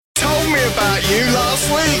you last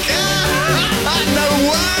week. No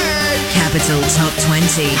way! Capital Top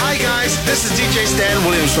 20. Hi guys, this is DJ Stan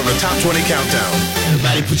Williams from the Top 20 Countdown.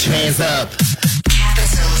 Everybody put your hands up.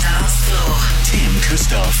 Capital Dance Floor. Tim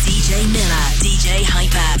Christoph. DJ Miller. DJ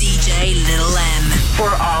Hyper. DJ Little M.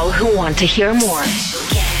 For all who want to hear more.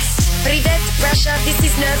 Привет, Russia, this is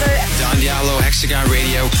Nervo. Don Diallo, Hexagon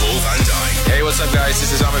Radio. Paul Van Dyke. Hey, what's up, guys?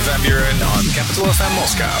 This is Armin van Buren on Capital FM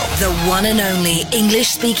Moscow. The one and only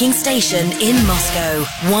English-speaking station in Moscow.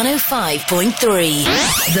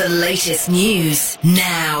 105.3. The latest news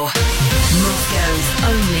now. Moscow's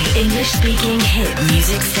only English-speaking hit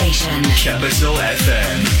music station. Capital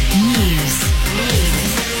FM. News.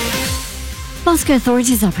 Moscow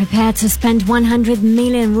authorities are prepared to spend 100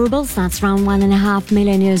 million rubles, that's around $1.5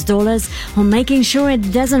 million US, on making sure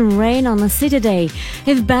it doesn't rain on the city day.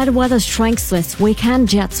 If bad weather strikes this weekend,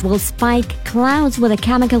 jets will spike clouds with a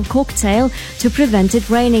chemical cocktail to prevent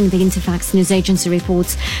it raining, the Interfax news agency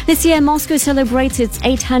reports. This year, Moscow celebrates its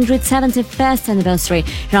 871st anniversary.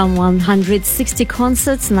 Around 160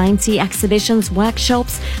 concerts, 90 exhibitions,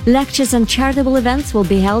 workshops, lectures and charitable events will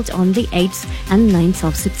be held on the 8th and 9th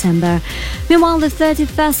of September. Meanwhile, the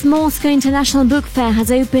 31st Moscow International Book Fair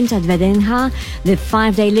has opened at VDNH. The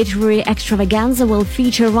 5-day literary extravaganza will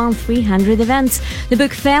feature around 300 events. The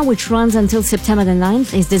book fair, which runs until September the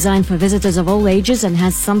 9th, is designed for visitors of all ages and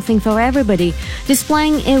has something for everybody,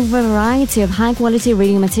 displaying a variety of high-quality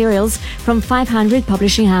reading materials from 500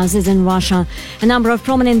 publishing houses in Russia. A number of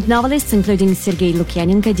prominent novelists, including Sergei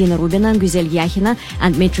Lukyanenko, Dina Rubina, Guzel Yakhina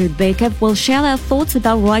and Dmitry Bykov, will share their thoughts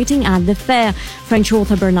about writing at the fair. French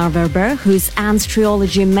author Bernard Werber, whose Anne's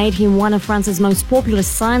trilogy made him one of France's most popular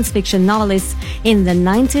science fiction novelists in the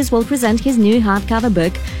 90s, will present his new hardcover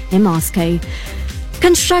book in Moscow.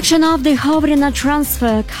 Construction of the Hovrina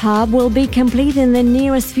transfer hub will be complete in the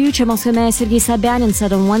nearest future, Moscow Mayor Sergei Sobyanin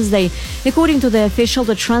said on Wednesday. According to the official,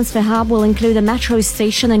 the transfer hub will include a metro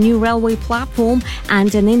station, a new railway platform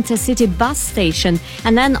and an intercity bus station.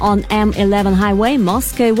 And then on M11 highway,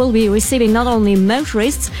 Moscow will be receiving not only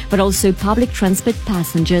motorists but also public transport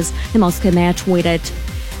passengers, the Moscow Mayor tweeted.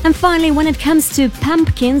 And finally, when it comes to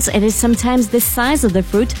pumpkins, it is sometimes the size of the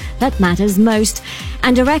fruit that matters most.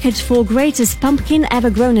 And a record for greatest pumpkin ever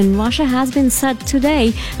grown in Russia has been set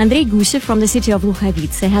today. Andrei Gusev from the city of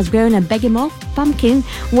Lukhavitsa has grown a behemoth pumpkin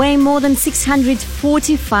weighing more than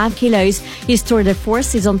 645 kilos. His tour de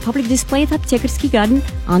force is on public display at Aptekarski Garden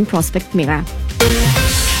on Prospect Mira.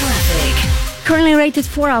 Currently rated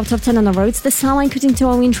 4 out of 10 on the roads, the Sunline, according to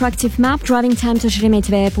our interactive map, driving time to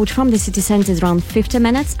Sheremetyevo Airport from the city centre is around 50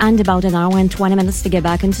 minutes and about an hour and 20 minutes to get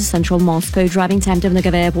back into central Moscow. Driving time to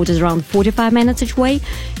Vnukovo Airport is around 45 minutes each way.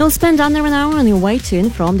 You'll spend under an hour on your way to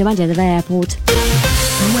and from Domodedovo Airport.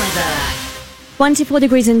 Weather. 24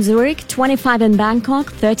 degrees in Zurich, 25 in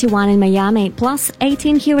Bangkok, 31 in Miami, plus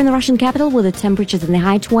 18 here in the Russian capital with the temperatures in the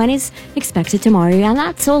high 20s expected tomorrow. And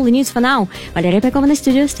that's all the news for now. Valeria Pekov in the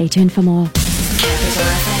studio. Stay tuned for more. Capital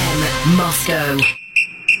FM, Moscow.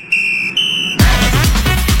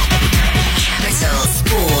 Capital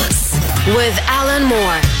Sports with Alan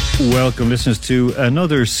Moore. Welcome, listeners, to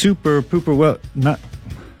another super pooper. Well,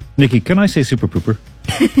 Nikki, can I say super pooper?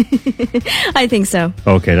 I think so.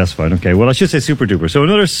 Okay, that's fine. Okay, well, I should say super duper. So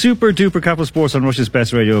another super duper Capital Sports on Russia's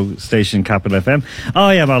best radio station, Capital FM.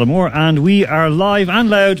 I am Alan Moore, and we are live and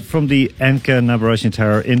loud from the Enka Naberezhny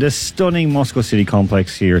Tower in the stunning Moscow City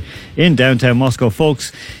complex here in downtown Moscow.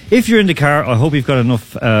 Folks, if you're in the car, I hope you've got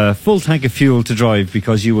enough full tank of fuel to drive,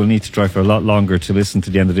 because you will need to drive for a lot longer to listen to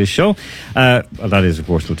the end of this show. Well, that is, of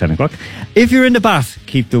course, till 10 o'clock. If you're in the bath,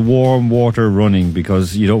 keep the warm water running,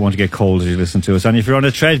 because you don't want to get cold as you listen to us. And if you're on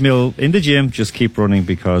a treadmill in the gym, just keep running,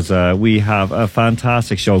 because we have a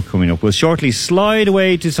fantastic show coming up. We'll shortly slide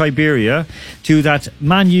away to Siberia to that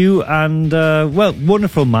Man U and,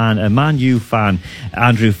 wonderful man, a Man U fan,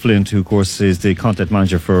 Andrew Flint, who, of course, is the content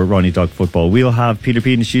manager for Ronnie Dog Football. We'll have Peter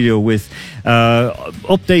P in the studio with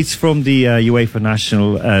updates from the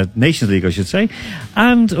UEFA Nations League, I should say.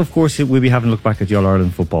 And, of course, we'll be having a look back at the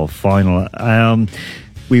All-Ireland football final.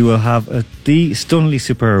 We will have the stunningly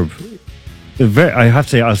superb, I have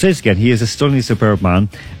to say, I'll say this again, he is a stunningly superb man.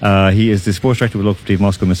 He is the sports director with Lokomotiv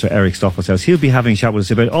Moscow, Mr. Eric Stoffelshaus. He'll be having a chat with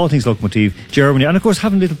us about all things Lokomotiv, Germany, and of course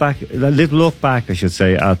having a little look back, I should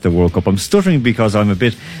say, at the World Cup. I'm stuttering because I'm a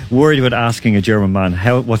bit worried about asking a German man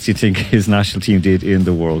what do you think his national team did in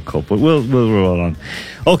the World Cup, but we'll roll on.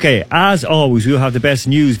 Okay, as always, we'll have the best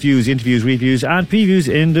news, views, interviews, reviews and previews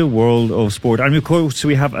in the world of sport. And of course,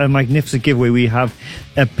 we have a magnificent giveaway. We have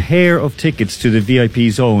a pair of tickets to the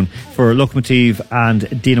VIP zone for Lokomotiv Lokomotiv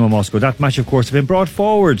and Dynamo Moscow. That match, of course, has been brought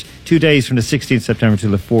forward 2 days from the 16th September to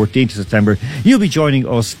the 14th of September. You'll be joining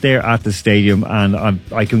us there at the stadium, and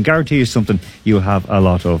I can guarantee you something, you'll have a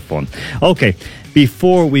lot of fun. Okay,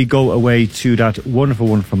 before we go away to that wonderful,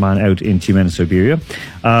 wonderful man out in Tyumen, Siberia,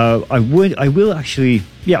 I will actually,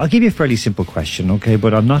 I'll give you a fairly simple question, okay,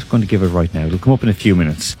 but I'm not going to give it right now. It'll come up in a few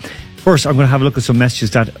minutes. First, I'm going to have a look at some messages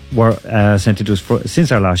that were sent to us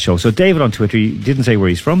since our last show. So David on Twitter, he didn't say where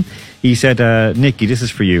he's from. He said, Nikki, this is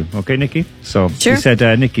for you. Okay, Nikki? So sure. He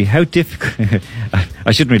said, Nikki, how difficult...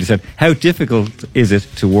 I shouldn't really say, how difficult is it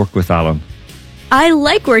to work with Alan? I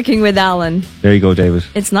like working with Alan. There you go, David.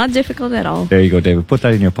 It's not difficult at all. There you go, David. Put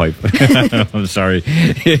that in your pipe. I'm sorry.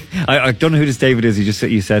 I don't know who this David is.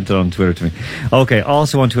 You sent it on Twitter to me. Okay,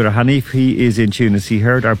 also on Twitter, Hanif, he is in Tunis. He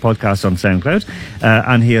heard our podcast on SoundCloud,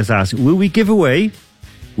 and he has asked, will we give away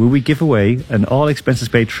an all-expenses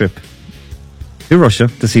paid trip to Russia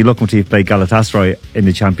to see Lokomotiv play Galatasaray in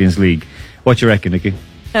the Champions League? What do you reckon, Nikki?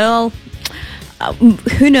 Well...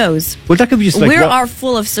 who knows? Well, that could be just like... We are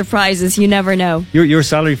full of surprises. You never know. Your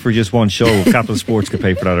salary for just one show, Capital Sports could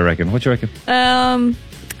pay for that, I reckon. What do you reckon?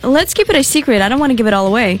 Let's keep it a secret. I don't want to give it all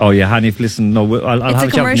away. Oh, yeah, Hanif, listen, no, I'll have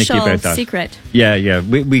a chat with Nikki about that. It's a commercial secret. Yeah.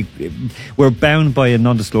 We're bound by a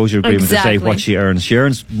non-disclosure agreement to say what she earns. She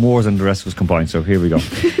earns more than the rest of us combined, so here we go.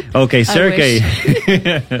 Okay, Sergey,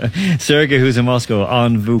 Sergey, who's in Moscow,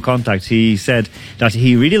 on VU Contact, he said that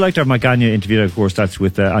he really liked our Magana interview. Of course, that's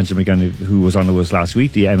with Angela Magana, who was on with us last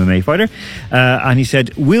week, the MMA fighter. And he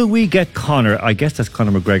said, will we get Conor, I guess that's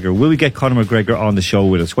Conor McGregor, will we get Conor McGregor on the show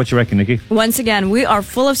with us? What do you reckon, Nikki? Once again, we are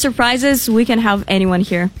full of surprises. We can have anyone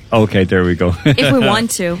here. Okay, there we go. If we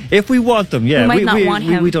want to. If we want them, yeah. We might not want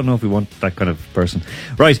him. We don't know if we want that kind of person.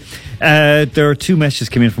 Right. There are two messages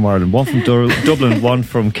coming in from Ireland. One from Dublin, one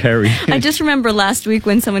from Kerry. I just remember last week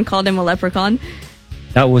when someone called him a leprechaun.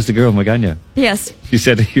 That was the girl, Magana. Yes. She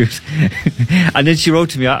said he was... And then she wrote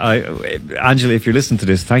to me, Angela, if you're listening to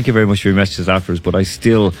this, thank you very much for your messages afterwards, but I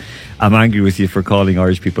still am angry with you for calling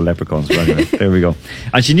Irish people leprechauns. But anyway, there we go.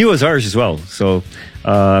 And she knew I was Irish as well, so...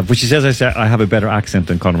 but she says I have a better accent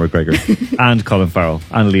than Conor McGregor and Colin Farrell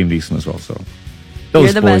and Liam Neeson as well, so... Those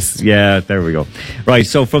You're the boys. best. Yeah, there we go. Right,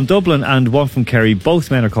 so from Dublin and one from Kerry, both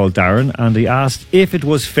men are called Darren, and they asked if it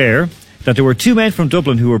was fair that there were two men from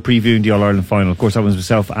Dublin who were previewing the All-Ireland final. Of course, that was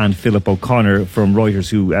myself and Philip O'Connor from Reuters,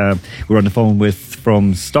 who we were on the phone with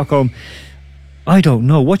from Stockholm. I don't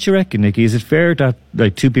know. What do you reckon, Nikki? Is it fair that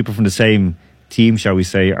like two people from the same team, shall we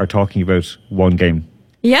say, are talking about one game?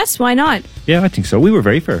 Yes, why not? Yeah, I think so. We were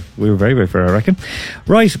very fair. We were very, very fair, I reckon.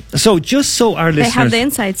 Right, so just so our listeners... They have the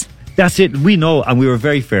insights. That's it. We know, and we were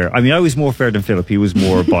very fair. I mean, I was more fair than Philip. He was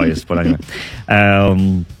more biased, but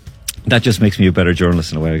anyway. That just makes me a better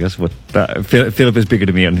journalist in a way, I guess. But Philip is bigger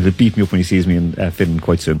than me, and he'll beat me up when he sees me in Finland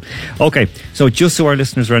quite soon. Okay, so just so our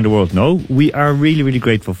listeners around the world know, we are really, really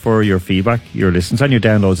grateful for your feedback, your listens, and your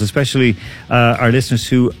downloads, especially our listeners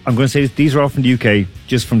who, I'm going to say these are all from the UK,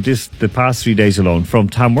 just from the past 3 days alone. From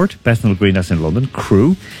Tamworth, Bethnal Green, that's in London,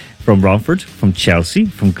 Crewe, from Romford, from Chelsea,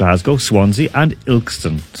 from Glasgow, Swansea and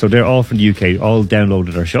Ilkeston. So they're all from the UK, all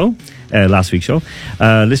downloaded our show, last week's show.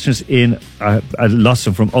 Listeners in lots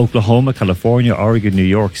of them from Oklahoma, California, Oregon, New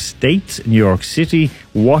York State, New York City,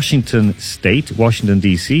 Washington State, Washington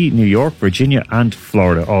DC, New York, Virginia and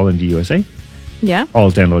Florida, all in the USA. Yeah.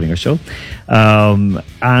 All downloading our show.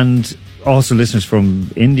 And also listeners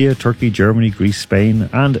from India, Turkey, Germany, Greece, Spain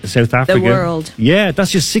and South Africa. The world. Yeah,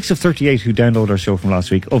 that's just 6 of 38 who download our show from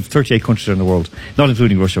last week, of 38 countries around the world, not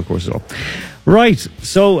including Russia, of course, as well. Right,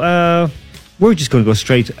 so we're just going to go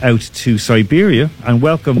straight out to Siberia and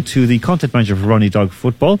welcome to the content manager for Ronnie Dog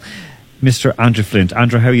Football, Mr. Andrew Flint.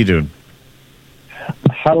 Andrew, how are you doing?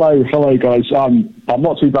 Hello guys. I'm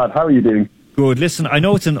not too bad. How are you doing? Good. Listen, I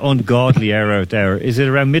know it's an ungodly hour out there. Is it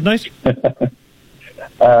around midnight?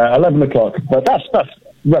 11 o'clock, but that's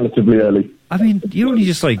relatively early. I mean, you're only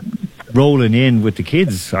just like rolling in with the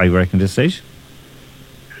kids, I reckon, at this stage.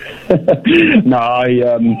 No,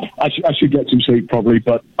 I should get some sleep probably,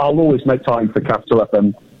 but I'll always make time for Capital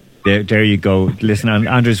FM. There you go. Listen,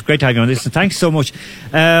 Andrew, it's great to have you on. Listen, thanks so much.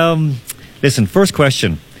 Listen, first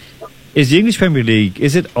question. Is the English Premier League,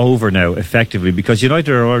 is it over now, effectively? Because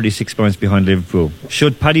United are already 6 points behind Liverpool.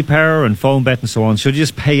 Should Paddy Power and PhoneBet and so on, should you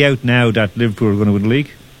just pay out now that Liverpool are going to win the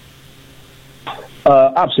league?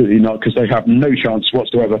 Absolutely not, because they have no chance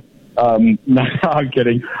whatsoever. No, I'm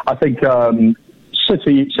kidding. I think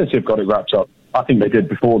City have got it wrapped up. I think they did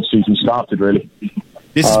before the season started, really.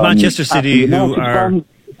 This is Manchester City who are...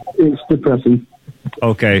 It's depressing.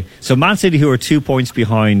 Okay, so Man City, who are 2 points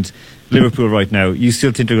behind Liverpool right now, you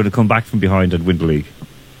still think they're going to come back from behind and win the league?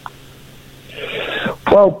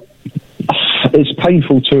 Well, It's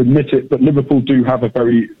painful to admit it, but Liverpool do have a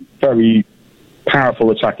very, very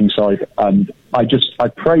powerful attacking side, and I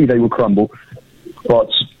pray they will crumble.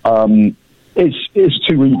 But it's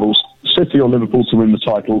two evils: City or Liverpool to win the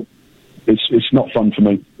title. It's not fun for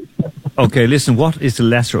me. Okay, listen. What is the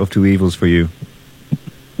lesser of two evils for you?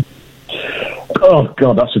 Oh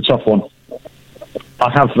God, that's a tough one. I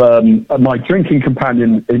have my drinking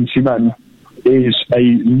companion in Chimène is a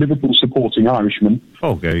Liverpool supporting Irishman.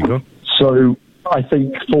 Oh, there you go. So I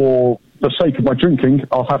think for the sake of my drinking,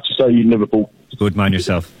 I'll have to say Liverpool. Good man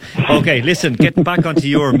yourself. Okay, listen, getting back onto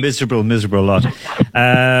your miserable lot.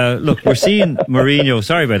 Look, we're seeing Mourinho.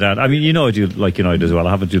 Sorry about that. I mean, you know I do like United as well.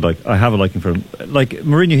 I have a liking for him. Like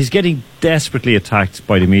Mourinho, he's getting desperately attacked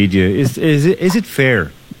by the media. Is it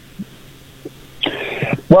fair?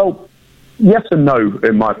 Well, yes and no,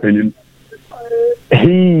 in my opinion.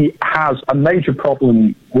 He has a major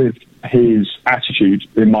problem with his attitude,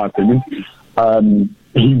 in my opinion.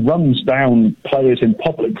 He runs down players in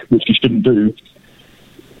public, which he shouldn't do.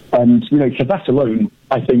 And, for that alone,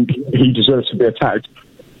 I think he deserves to be attacked.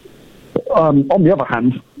 On the other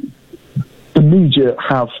hand, the media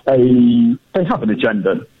have an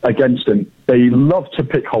agenda against him. They love to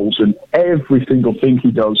pick holes in every single thing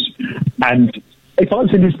he does. And if I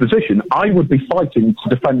was in his position, I would be fighting to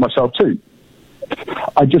defend myself too.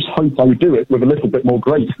 I just hope I would do it with a little bit more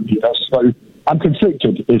grace than he does. So I'm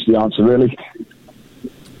conflicted is the answer, really.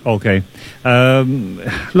 Okay.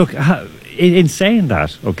 Look, in saying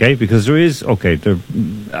that, okay, because there is,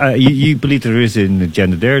 you believe there is an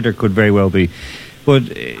agenda there. There could very well be. But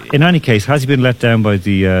in any case, has he been let down by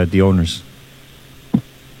the owners?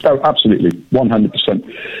 Oh, absolutely. 100%.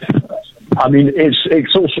 I mean,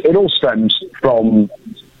 it all stems from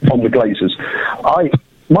the Glazers.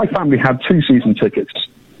 My family had 2 season tickets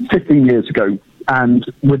 15 years ago, and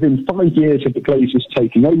within 5 years of the Glazers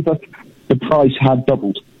taking over, the price had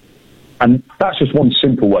doubled. And that's just one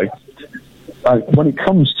simple way. When it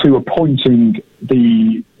comes to appointing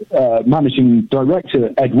the managing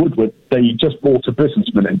director, Ed Woodward, they just brought a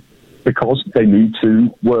businessman in because they need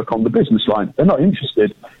to work on the business line. They're not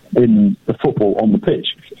interested in the football on the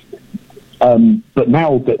pitch. But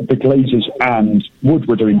now that the Glazers and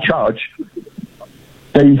Woodward are in charge,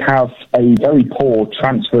 they have a very poor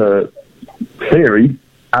transfer theory,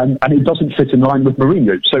 and it doesn't fit in line with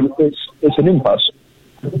Mourinho. So it's an impasse.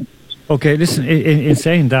 Okay, listen, in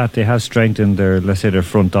saying that, they have strengthened their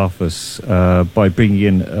front office by bringing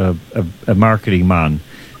in a marketing man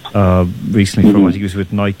recently from, I think he was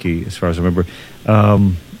with Nike, as far as I remember.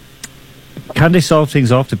 Can they solve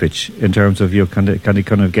things off the pitch in terms of, can they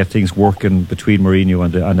kind of get things working between Mourinho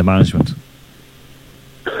and the management?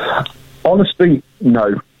 Honestly,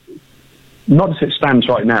 no. Not as it stands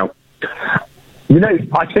right now.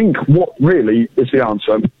 I think what really is the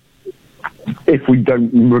answer, if we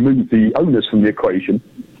don't remove the owners from the equation,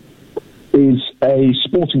 is a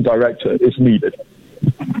sporting director is needed.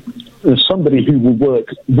 There's somebody who will work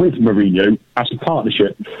with Mourinho as a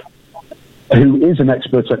partnership, who is an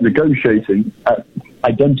expert at negotiating, at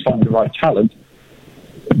identifying the right talent,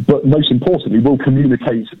 but most importantly will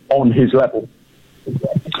communicate on his level.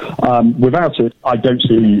 Without it, I don't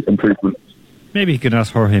see improvement. Maybe you can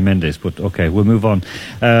ask Jorge Mendes, but okay, we'll move on.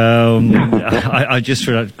 I just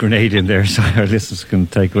threw that grenade in there so our listeners can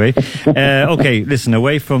take away. Okay, listen,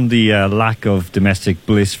 away from the lack of domestic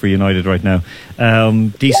bliss for United right now,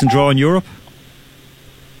 decent draw in Europe?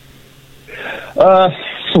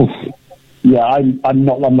 Yeah, I'm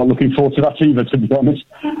not looking forward to that either, to be honest.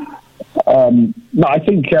 No, I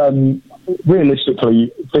think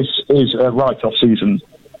realistically, this is a write-off season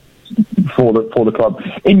for the club.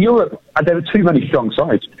 In Europe, there are too many strong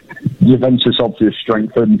sides. Juventus, obvious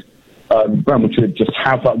strength, and Real Madrid just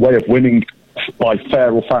have that way of winning by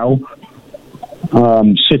fair or foul.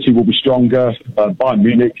 City will be stronger. Bayern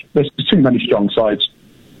Munich. There's too many strong sides.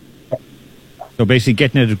 So basically,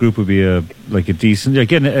 getting out of the group would be a decent.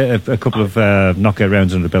 Getting a couple of knockout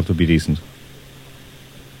rounds under the belt would be decent.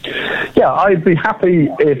 Yeah, I'd be happy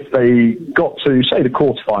if they got to, say, the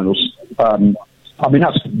quarterfinals. I mean,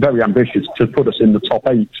 that's very ambitious. To put us in the top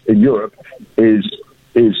 8 in Europe is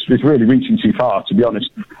really reaching too far, to be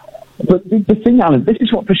honest. But the thing, Alan, this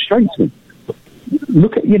is what frustrates me.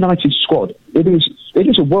 Look at United's squad. It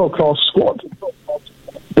is a world-class squad.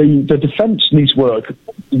 The defence needs work,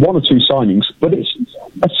 1 or 2 signings, but it's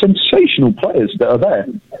sensational players that are there.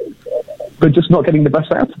 They're just not getting the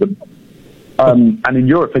best out of them. And in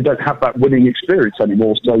Europe, they don't have that winning experience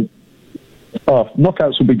anymore. So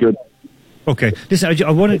knockouts will be good. Okay. Listen, I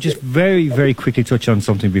want to just very, very quickly touch on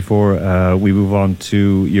something before we move on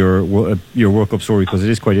to your World Cup story, because it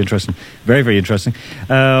is quite interesting. Very, very interesting.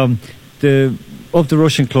 of the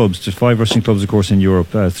Russian clubs, there's 5 Russian clubs, of course, in Europe,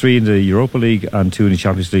 3 in the Europa League and 2 in the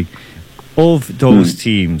Champions League. Of those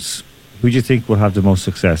teams, who do you think will have the most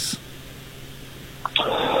success?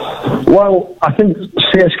 Well, I think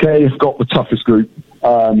CSKA have got the toughest group.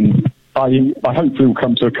 I hopefully will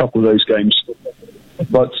come to a couple of those games.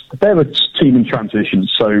 But they're a team in transition,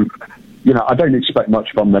 so, I don't expect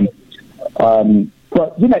much from them.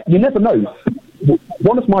 But, you never know.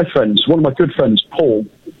 One of my good friends, Paul,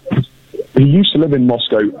 he used to live in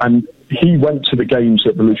Moscow, and he went to the games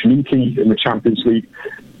at the Luzhniki in the Champions League.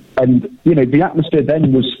 And, the atmosphere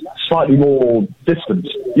then was slightly more distant.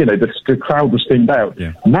 The crowd was thinned out.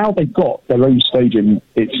 Yeah. Now they've got their own stadium.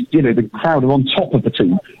 It's, the crowd are on top of the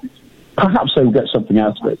team. Perhaps they'll get something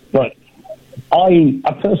out of it. But I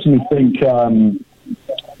personally think,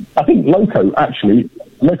 I think Lokomotiv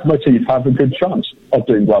have a good chance of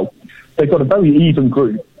doing well. They've got a very even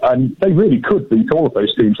group, and they really could beat all of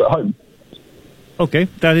those teams at home. Okay,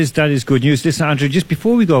 that is good news. Listen, Andrew, just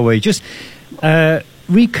before we go away, just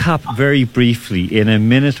recap very briefly, in a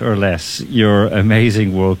minute or less, your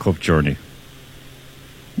amazing World Cup journey.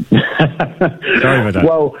 Sorry about that.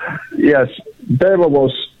 Well, yes, there I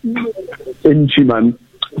was in Tyumen,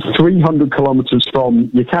 300 kilometres from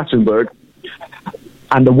Yekaterinburg,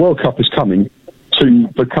 and the World Cup is coming to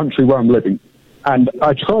the country where I'm living. And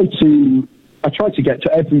I tried to get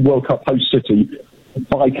to every World Cup host city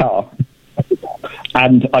by car,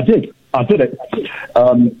 and I did it.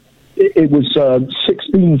 It was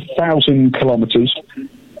 16,000 kilometres,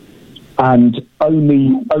 and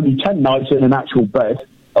only 10 nights in an actual bed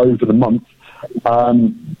over the month.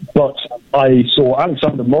 But I saw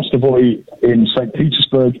Alexander Mostovoy in St.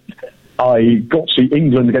 Petersburg. I got to see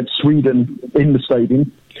England against Sweden in the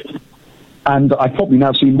stadium. And I've probably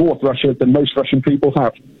now seen more of Russia than most Russian people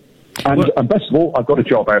have. And best of all, I've got a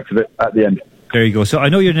job out of it at the end. There you go. So I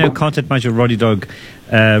know you're now content manager of Ronnie Dog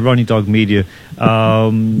Media.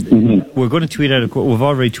 We're going to tweet out. We've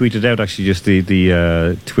already tweeted out actually just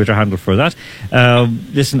the Twitter handle for that.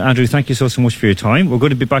 Listen, Andrew, thank you so much for your time. We're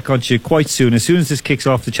going to be back on to you quite soon. As soon as this kicks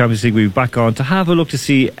off the Champions League, we'll be back on to have a look to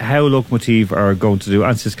see how Lokomotiv are going to do,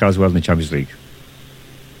 and CSKA as well in the Champions League.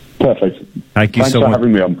 Perfect. Thanks so much for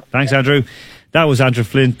having me on. Thanks, Andrew. That was Andrew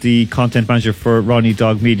Flint, the content manager for Ronnie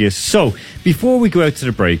Dog Media. So, before we go out to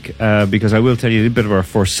the break, because I will tell you a little bit of our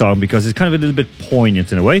first song, because it's kind of a little bit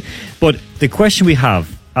poignant in a way, but the question we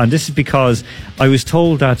have, and this is because I was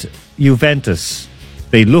told that Juventus,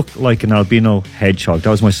 they look like an albino hedgehog.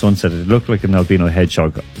 That was my son said it. They look like an albino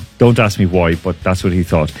hedgehog. Don't ask me why, but that's what he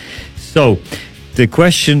thought. So, the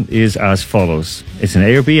question is as follows. It's an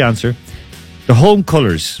A or B answer. The home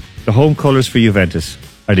colours for Juventus.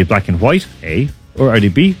 Are they black and white, A, or are they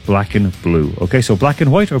B, black and blue? Okay, so black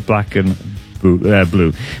and white or black and blue?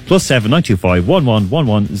 +7 925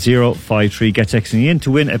 11 053. Get texting in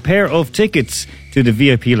to win a pair of tickets to the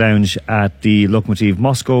VIP lounge at the Lokomotiv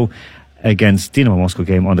Moscow against Dynamo Moscow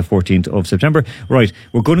game on the 14th of September. Right,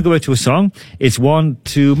 we're going to go out to a song. It's one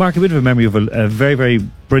to mark a bit of a memory of a very, very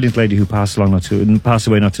brilliant lady who passed away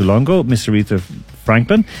not too long ago, Miss Aretha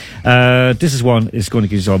Franklin. This is one is going to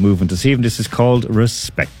get us all moving this evening. This is called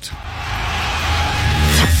Respect.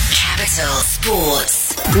 Capital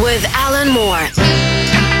Sports with Alan Moore.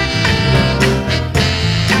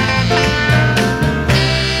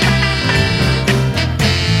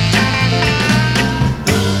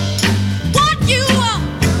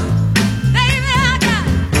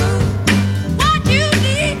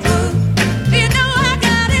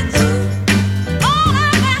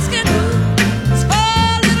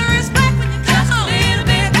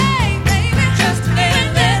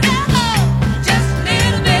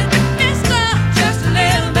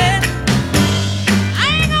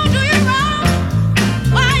 I ain't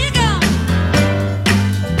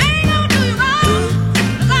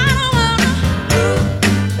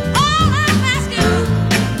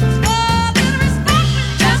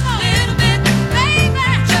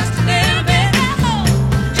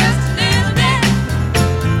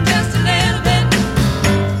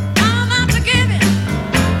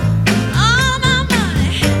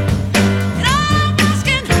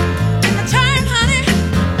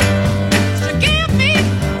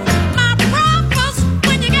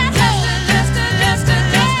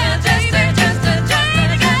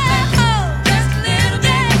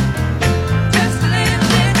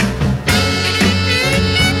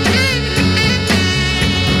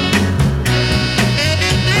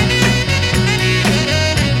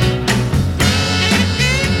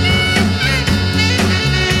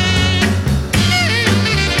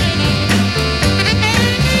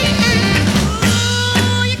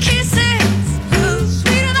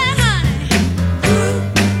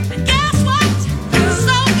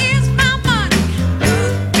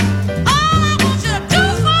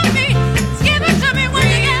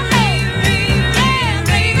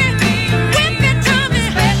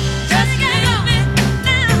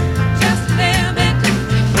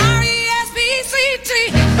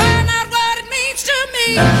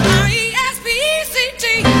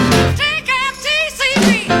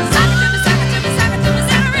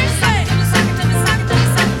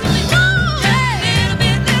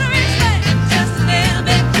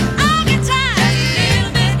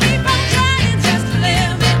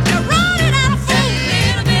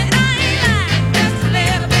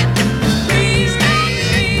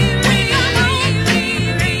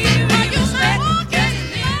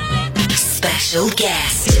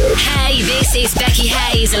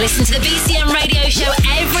Listen to the BCM radio show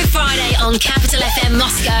every Friday on Capital FM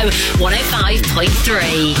Moscow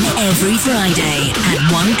 105.3. Every Friday at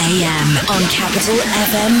 1 a.m. on Capital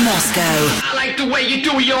FM Moscow. I like the way you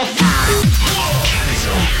do your Capital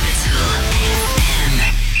FM.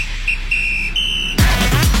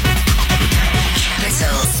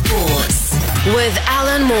 Capital Sports with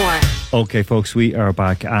Alan Moore. Okay, folks, we are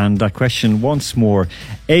back, and that question once more: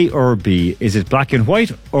 A or B? Is it black and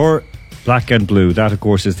white or black and blue? That, of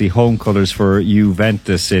course, is the home colours for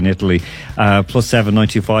Juventus in Italy. +7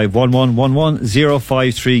 925 1111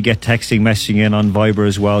 053. Get texting, messaging in on Viber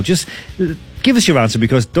as well. Just give us your answer,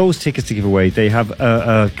 because those tickets to give away, they have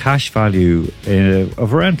a cash value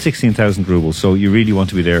of around 16,000 rubles. So you really want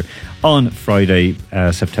to be there on Friday,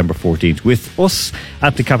 September 14th, with us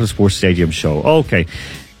at the Capital Sports Stadium show. Okay.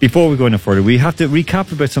 Before we go any further, we have to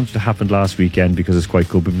recap about something that happened last weekend, because it's quite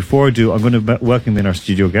cool. But before I do, I'm going to welcome in our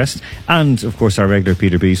studio guest and, of course, our regular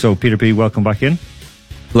Peter B. So, Peter B, welcome back in.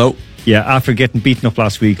 Hello. Yeah, after getting beaten up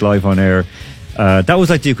last week live on air, that was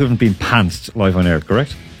like the equivalent of being pantsed live on air,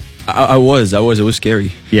 correct? I was. It was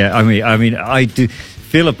scary. Yeah, I mean, I do.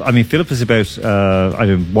 Philip is about,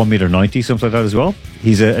 1.90m, something like that as well.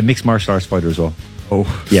 He's a mixed martial arts fighter as well. Oh.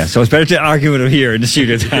 Yeah, so it's better to argue with him here in the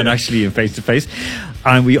studio than actually in face-to-face.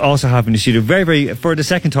 And we also have in the studio, for the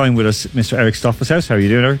second time with us, Mr. Eric Stoffelshaus. How are you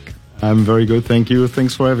doing, Eric? I'm very good, thank you.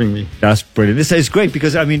 Thanks for having me. That's brilliant. This is great,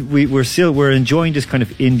 because I mean we're enjoying this kind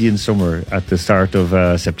of Indian summer at the start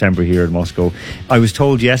of September here in Moscow. I was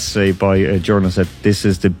told yesterday by a journalist that this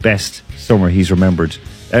is the best summer he's remembered,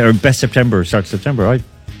 or best September, start of September.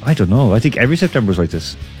 I don't know. I think every September is like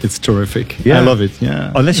this. It's terrific. Yeah. I love it.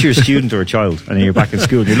 Yeah. Unless you're a student or a child and you're back in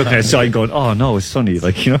school and you're looking outside going, oh no, it's sunny.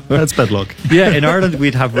 Like, you know. That's bad luck. Yeah, in Ireland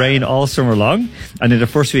we'd have rain all summer long, and in the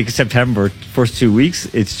first week of September, first 2 weeks,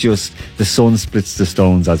 it's just the sun splits the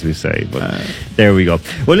stones, as we say. But there we go.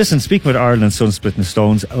 Well, listen, speaking about Ireland, sun splitting the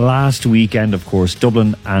stones, last weekend, of course,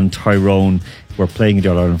 Dublin and Tyrone were playing in the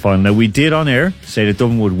All-Ireland final. Now, we did on air say that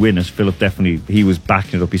Dublin would win it. Philip definitely, he was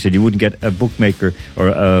backing it up. He said you wouldn't get a bookmaker or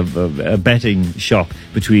a betting shop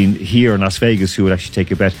between here and Las Vegas who would actually take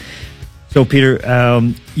a bet. So, Peter,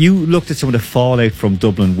 you looked at some of the fallout from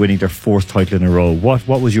Dublin winning their fourth title in a row. What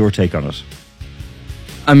was your take on it?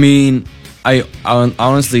 I mean, I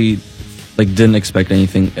honestly didn't expect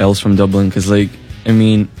anything else from Dublin, because isn't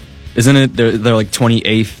it they're like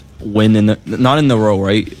 28th win not in the row,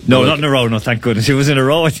 right? No, not in a row. No, thank goodness. It was in a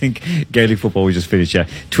row. I think Gaelic football we just finished. Yeah,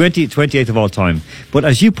 28th of all time. But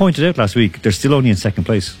as you pointed out last week, they're still only in second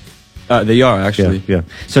place. They are actually. Yeah.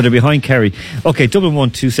 So they're behind Kerry. Okay, Dublin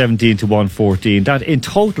won 217 to 114. That in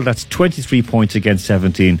total, that's 23 points against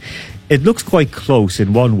 17. It looks quite close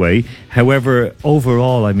in one way. However,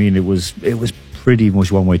 overall, I mean, it was pretty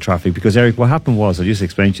much one-way traffic, because Eric, what happened was, I'll just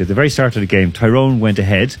explain to you, at the very start of the game, Tyrone went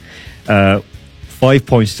ahead 5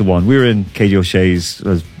 points to 1. We were in Katie O'Shea's,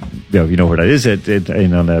 you know where that is, in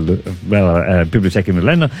Bibliotheca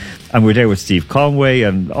Milena, and we were there with Steve Conway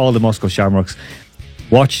and all the Moscow Shamrocks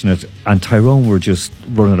watching it, and Tyrone were just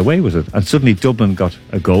running away with it, and suddenly Dublin got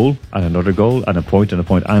a goal and another goal and a point,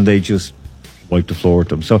 and they just wiped the floor with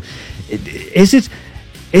them. So is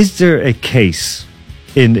there a case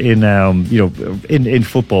in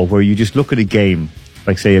football where you just look at a game,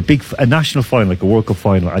 like say a national final, like a World Cup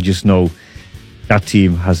final, I just know that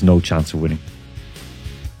team has no chance of winning?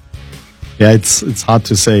 Yeah, it's hard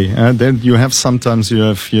to say. Then you have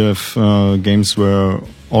games where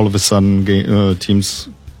all of a sudden teams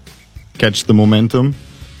catch the momentum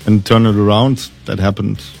and turn it around. That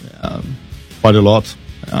happened quite a lot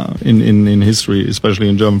in history, especially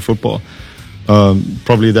in German football.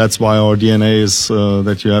 Probably that's why our DNA is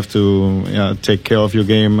that you have to take care of your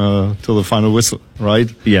game till the final whistle,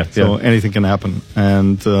 right? Yeah. So anything can happen,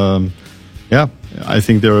 and I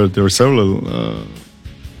think there are several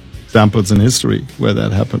examples in history where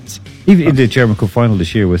that happens. Even in the German Cup final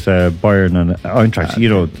this year with Bayern and Eintracht,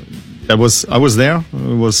 I was there.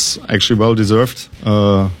 It was actually well deserved.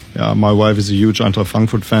 My wife is a huge Eintracht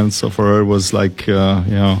Frankfurt fan, so for her it was like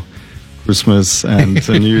Christmas and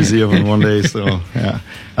New Year's Eve in one day. So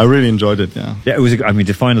I really enjoyed it. Yeah, it was.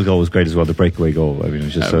 The final goal was great as well. The breakaway goal. I mean, it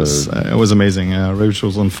was just it was amazing. Rebic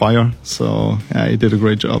was on fire, so he did a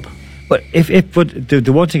great job. But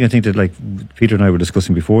the one thing I think that, like Peter and I were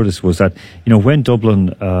discussing before this, was that when Dublin,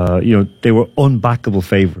 they were unbackable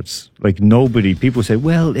favourites. Like people say,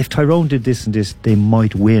 well, if Tyrone did this and this, they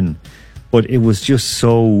might win. But it was just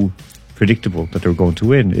so predictable that they were going to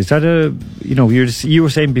win. Is that you were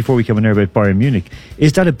saying before we came in there about Bayern Munich?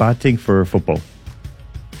 Is that a bad thing for football?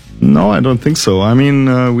 No, I don't think so. I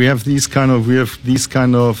mean, we have these kind of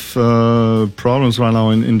problems right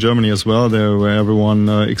now in Germany as well, there where everyone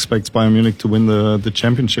expects Bayern Munich to win the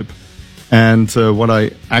championship. And what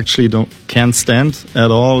I actually can't stand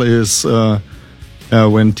at all is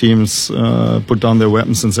when teams put down their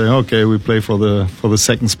weapons and say, "Okay, we play for the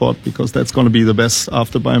second spot because that's going to be the best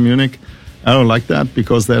after Bayern Munich." I don't like that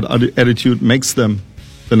because that attitude makes them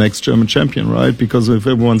the next German champion, right? Because if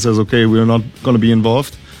everyone says, "Okay, we're not going to be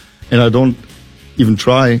involved," and I don't even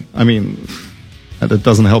try, I mean, that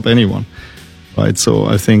doesn't help anyone, right? So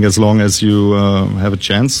I think as long as you have a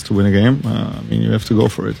chance to win a game, I mean, you have to go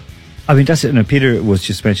for it. I mean, that's it. And Peter was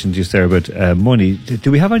just mentioned just there about money.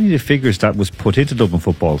 Do we have any of the figures that was put into Dublin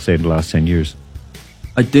football, say, in the last 10 years?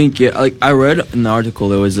 I think, yeah. Like, I read an article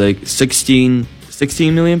that was like 16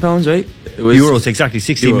 million pounds, right? It was euros, exactly.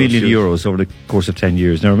 16 million euros over the course of 10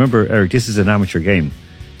 years. Now, remember, Eric, this is an amateur game.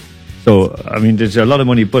 So, I mean, there's a lot of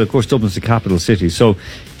money, but of course, Dublin's the capital city. So,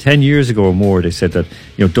 10 years ago or more, they said that,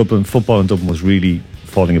 Dublin, football in Dublin was really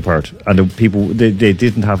falling apart, and the people they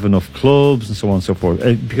didn't have enough clubs and so on and so forth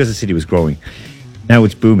because the city was growing. Now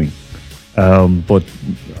it's booming, but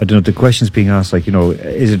I don't know. The question's being asked, like,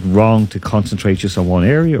 is it wrong to concentrate just on one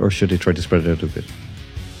area, or should they try to spread it out a bit?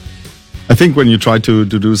 I think when you try to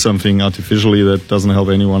do something artificially, that doesn't help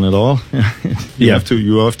anyone at all. You have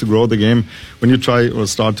to grow the game. When you try or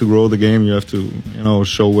start to grow the game, you have to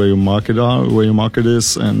show where your market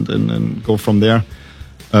is, and go from there.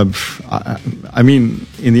 I mean,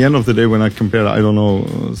 in the end of the day, when I compare, I don't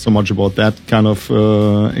know so much about that kind of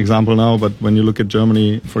example now, but when you look at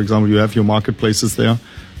Germany, for example, you have your marketplaces there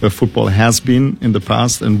where football has been in the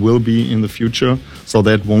past and will be in the future, so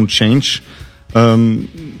that won't change.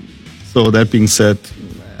 So that being said,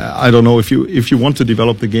 I don't know, if you want to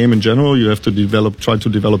develop the game in general, you have to try to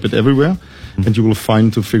develop it everywhere. And you will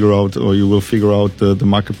figure out the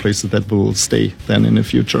marketplaces that will stay then in the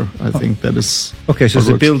future. I think that is okay. So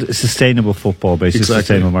to build a sustainable football base,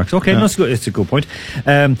 sustainable markets. Okay, that's good. It's a good point,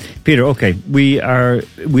 Peter. Okay, we are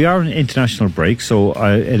on an international break. So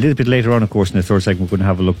a little bit later on, of course, in the third segment, we're going to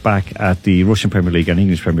have a look back at the Russian Premier League and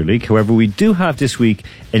English Premier League. However, we do have this week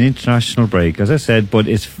an international break, as I said, but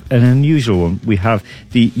it's an unusual one. We have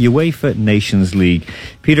the UEFA Nations League.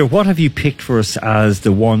 Peter, what have you picked for us as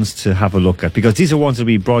the ones to have a look at? Because these are ones that will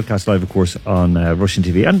be broadcast live, of course, on Russian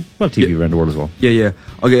TV and, TV around the world as well. Yeah.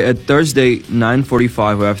 Okay, at Thursday,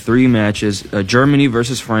 9:45, we have three matches. Germany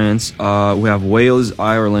versus France. We have Wales,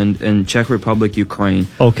 Ireland, and Czech Republic, Ukraine.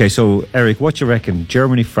 Okay, so, Eric, what do you reckon?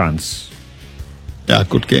 Germany, France? Yeah,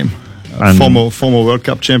 good game. Former World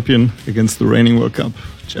Cup champion against the reigning World Cup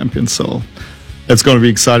champion. So that's going to be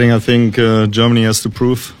exciting. I think Germany has to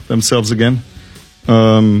prove themselves again.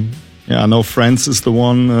 I know France is the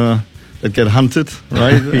one that get hunted,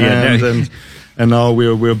 right? And now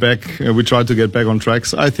we're back. We try to get back on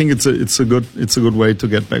tracks. I think it's a good way to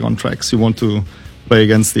get back on tracks. You want to play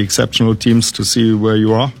against the exceptional teams to see where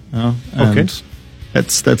you are. And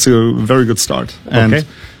that's a very good start. And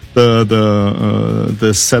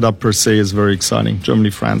the setup per se is very exciting.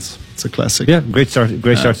 Germany, France. It's a classic. Yeah, great start to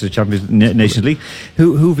the Champions Nations League.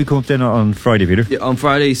 Who have we come up then on Friday, Peter? Yeah, on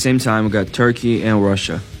Friday, same time, we got Turkey and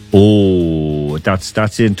Russia. Oh,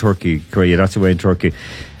 that's in Turkey. Korea, that's away in Turkey.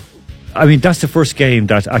 I mean, that's the first game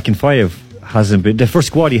that Akinfeyev hasn't been, the first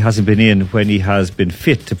squad he hasn't been in when he has been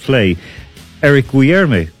fit to play. Eric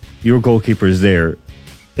Guilherme, your goalkeeper, is there.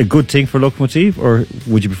 A good thing for Lokomotiv, or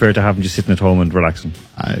would you prefer to have him just sitting at home and relaxing?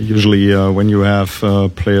 Usually, when you have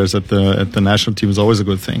players at the national team, is always a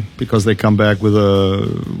good thing because they come back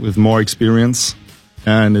with more experience,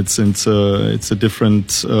 and it's a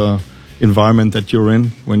different environment that you're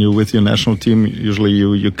in when you're with your national team. Usually,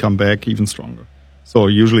 you come back even stronger. So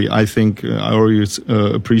usually, I think I always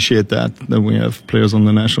appreciate that we have players on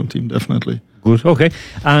the national team. Definitely. Good. Okay.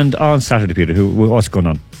 And on Saturday, Peter, what's going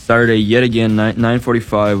on? Saturday, yet again,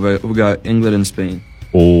 9:45. We got England and Spain.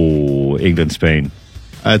 Oh, England, Spain.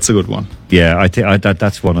 It's a good one. Yeah, I think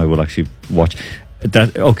that's one I will actually watch.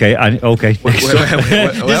 Okay. I'm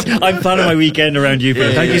planning my weekend around you,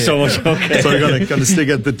 Peter. Thank you so much. Okay. So you're gonna stick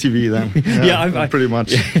at the TV then? Yeah, I'm pretty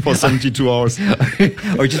much for 72 hours.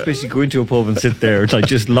 Or just basically go into a pub and sit there, like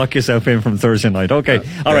just lock yourself in from Thursday night. Okay.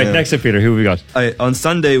 All right. Next up, Peter, who have we got? On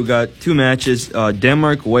Sunday, we got two matches: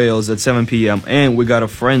 Denmark, Wales at 7 p.m. and we got a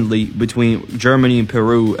friendly between Germany and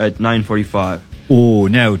Peru at 9:45. Oh,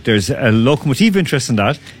 now there's a Lokomotiv interest in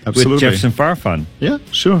that. Absolutely. With Jefferson Farfan. Yeah,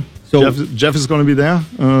 sure. So Jeff is going to be there.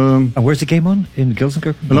 And where's the game on? In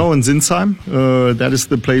Gelsenkirchen? No, in Sinsheim. That is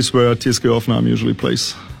the place where TSG Hoffenheim usually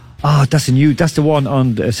plays. Oh, that's the one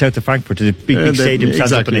on the south of Frankfurt, the big stadium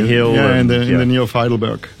stands up on a hill. Yeah, in the near of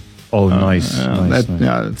Heidelberg. Oh, nice. Nice.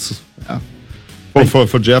 Yeah, it's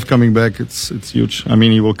for Jeff coming back, it's huge. I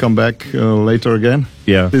mean, he will come back later again.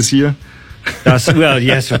 Yeah. This year. That's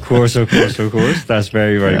yes, of course. That's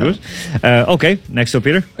very, very good. Okay, next up,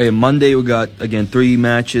 Peter. Okay, Monday we got again 3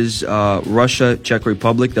 matches: Russia, Czech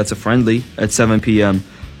Republic. That's a friendly at 7 p.m.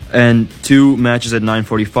 and 2 matches at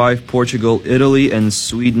 9:45: Portugal, Italy, and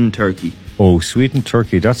Sweden, Turkey. Oh, Sweden,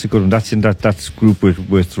 Turkey. That's a good one. That's in that's group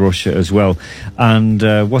with Russia as well. And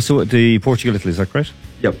what's the Portugal, Italy? Is that correct?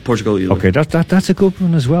 Yeah, Portugal, Italy. Okay, that's a good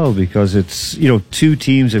one as well, because it's 2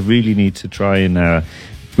 teams that really need to try and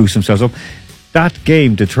boost themselves up. That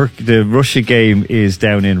game, the Russia game, is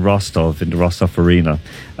down in Rostov, in the Rostov Arena.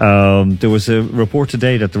 There was a report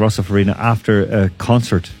today that the Rostov Arena, after a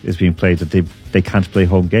concert is being played, that they can't play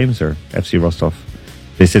home games there. FC Rostov.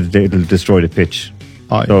 They said it'll destroy the pitch.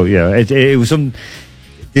 So yeah, it was some.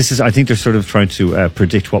 I think they're sort of trying to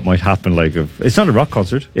predict what might happen. Like, it's not a rock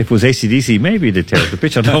concert. If it was AC/DC, maybe they'd tear up the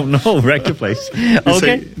pitch. I don't know. Wreck the place.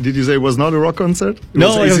 Okay. Did you say it was not a rock concert?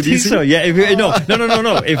 No, I don't think so. Yeah, no.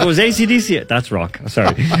 If it was AC/DC, that's rock.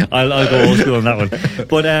 Sorry, I'll go old school on that one.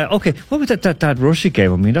 But okay, what was that Russia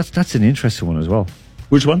game? I mean, that's an interesting one as well.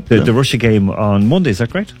 Which one? The Russia game on Monday. Is that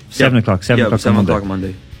correct? 7 o'clock. 7 o'clock. 7 o'clock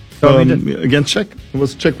Monday. Against Czech. It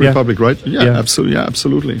was Czech Republic, right? Yeah, absolutely. Yeah,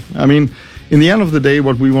 absolutely. I mean, in the end of the day,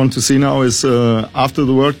 what we want to see now is after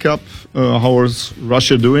the World Cup, how is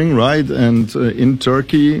Russia doing, right? And in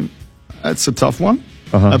Turkey, that's a tough one.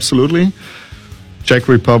 Absolutely. Czech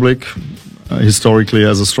Republic historically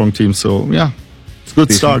has a strong team, so yeah, it's a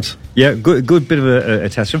good start. Yeah, good bit of a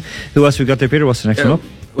test room. Who else we got there, Peter? What's the next one up?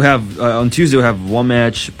 We have on Tuesday. We have one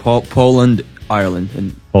match: Poland, Ireland,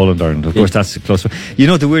 and Poland, Ireland. Of course, that's a close one. You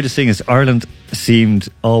know, the weirdest thing is Ireland seemed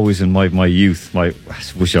always in my youth, I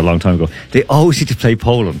wish a long time ago, they always used to play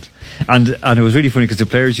Poland. And it was really funny because the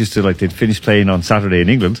players used to, they'd finish playing on Saturday in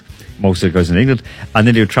England, most of the guys in England, and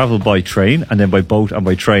then they would travel by train and then by boat and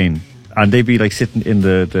by train. And they'd be sitting in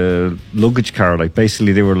the luggage car,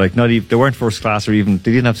 basically they were they weren't first class, or even,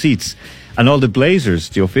 they didn't have seats. And all the Blazers,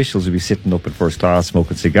 the officials, would be sitting up in first class,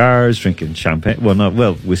 smoking cigars, drinking champagne,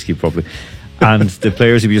 whiskey probably. And the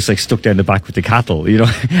players would be just stuck down the back with the cattle,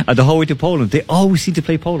 And the whole way to Poland, they always seem to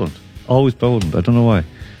play Poland. Always Poland. I don't know why.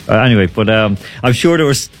 Anyway, but I'm sure there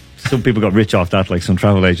was some people got rich off that, like some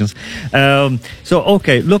travel agents. So,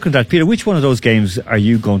 okay, looking at that, Peter, which one of those games are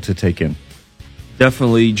you going to take in?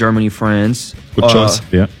 Definitely Germany, France. Good choice.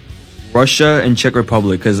 Yeah. Russia and Czech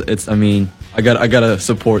Republic, because I gotta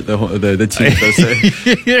support the team.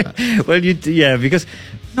 Well, because.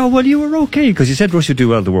 No, well, you were okay because you said Russia do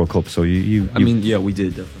well at the World Cup, so you. I mean, yeah, we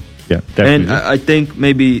did definitely. Yeah, definitely. And I think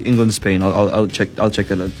maybe England, Spain. I'll check that out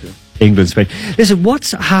too. England, Spain. Listen,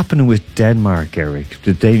 what's happening with Denmark, Eric?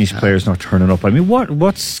 The Danish players not turning up. I mean,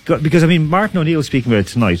 because Martin O'Neill was speaking about it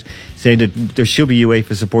tonight, saying that there should be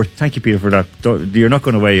UEFA support. Thank you, Peter, for that. You're not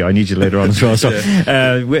going away. I need you later on as well. So,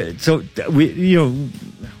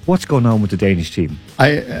 what's going on with the Danish team?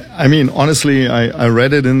 I mean, honestly, I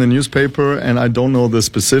read it in the newspaper and I don't know the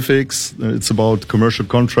specifics. It's about commercial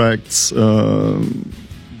contracts,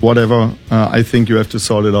 whatever. I think you have to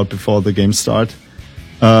sort it out before the game start.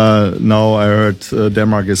 Now I heard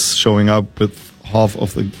Denmark is showing up with half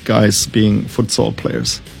of the guys being futsal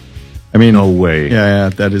players. I mean, no way. Yeah,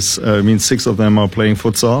 that is. 6 of them are playing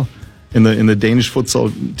futsal in the Danish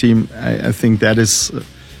futsal team. I think that is.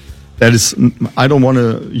 I don't want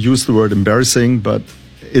to use the word embarrassing, but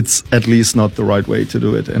it's at least not the right way to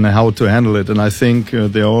do it and how to handle it. And I think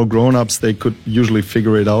they're all grown-ups. They could usually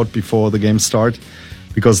figure it out before the game start,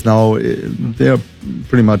 because now they're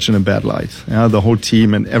pretty much in a bad light. Yeah, the whole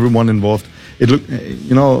team and everyone involved. It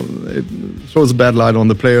throws a bad light on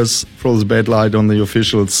the players, throws a bad light on the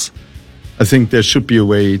officials. I think there should be a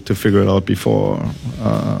way to figure it out before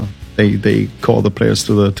they call the players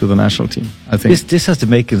to the national team. I think this has the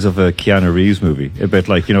makings of a Keanu Reeves movie, a bit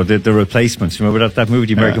like the Replacements. You remember that movie,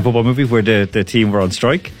 the American football movie, where the team were on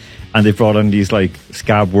strike and they brought on these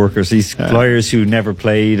scab workers, these players who never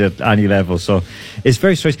played at any level. So it's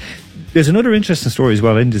very strange. There's another interesting story as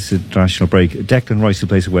well in this international break. Declan Rice, who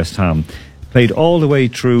plays at West Ham, played all the way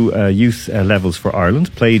through youth levels for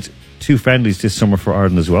Ireland, played 2 friendlies this summer for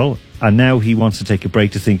Ireland as well, and now he wants to take a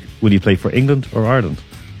break to think, will he play for England or Ireland?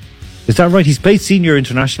 Is that right? He's played senior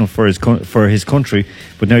international for his country,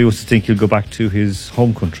 but now he wants to think he'll go back to his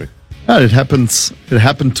home country. Yeah, it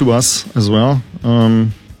happened to us as well,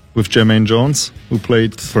 with Jermaine Jones, who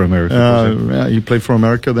played for America. He played for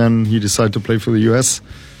America, then he decided to play for the US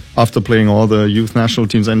after playing all the youth national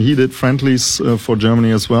teams, and he did friendlies for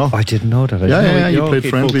Germany as well. I didn't know that. He played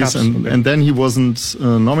friendlies, and then he wasn't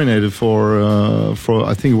nominated for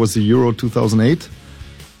I think it was the Euro 2008.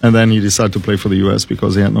 and then he decided to play for the US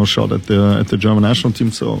because he had no shot at the German national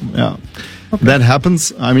team. So yeah, that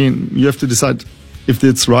happens. I mean, you have to decide if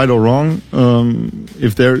it's right or wrong.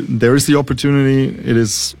 If there is the opportunity, it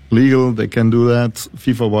is legal. They can do that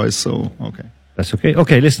FIFA-wise. So okay. That's okay.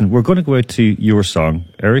 Okay, listen, we're going to go out to your song,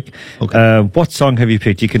 Eric. Okay. What song have you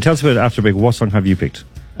picked? You can tell us about it after break. What song have you picked?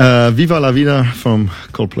 Viva la Vida from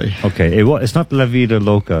Coldplay. Okay, it's not La Vida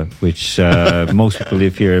Loca, which most people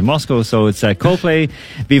live here in Moscow, so it's Coldplay,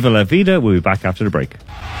 Viva la Vida. We'll be back after the break.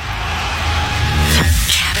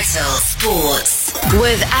 Capital Sports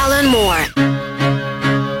with Alan Moore.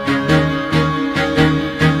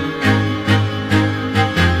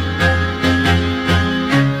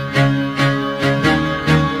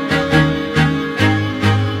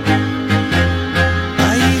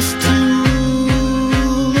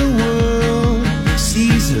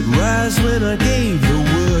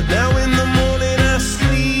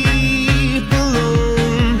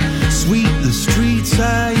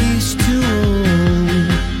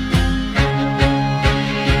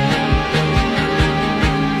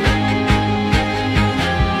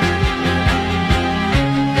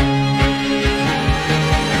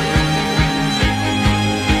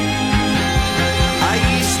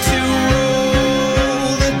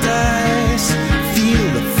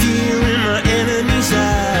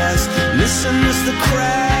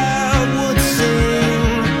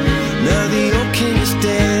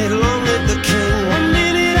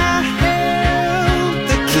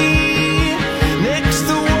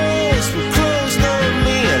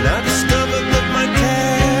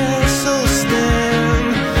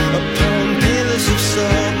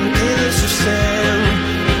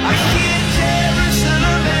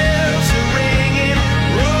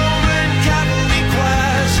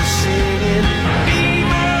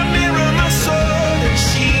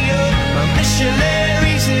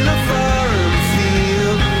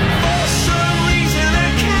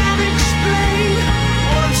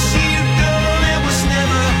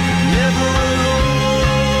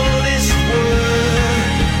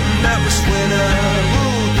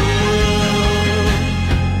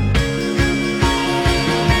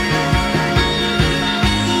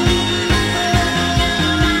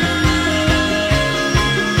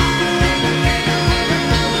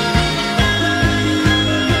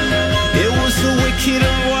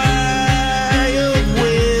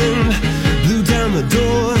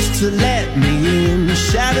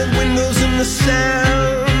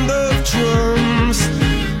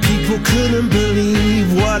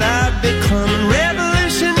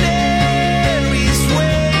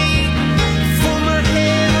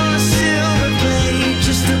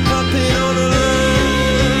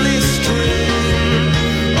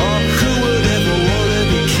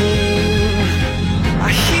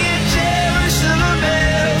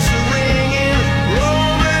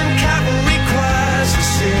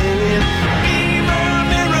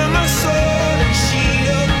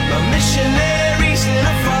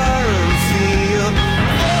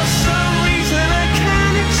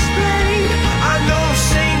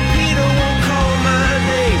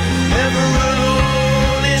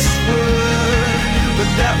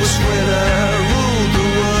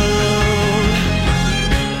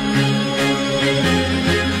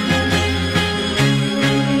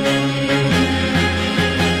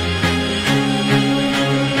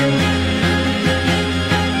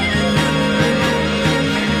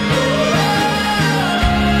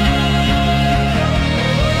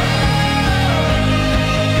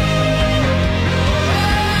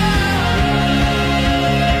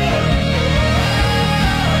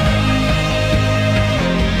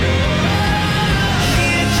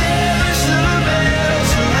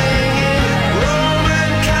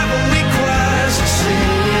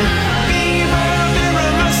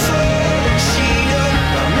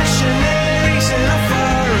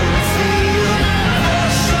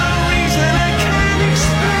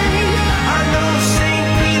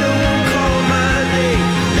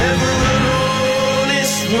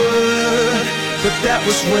 That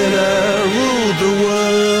was when I ruled the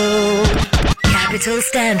world. Capital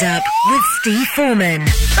Stand Up with Steve Foreman.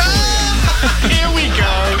 Here we go.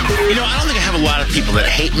 You know, I don't think I have a lot of people that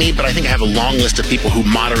hate me, but I think I have a long list of people who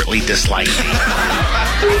moderately dislike me.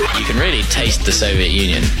 You can really taste the Soviet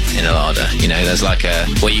Union in Alada. You know, there's like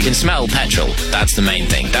you can smell petrol. That's the main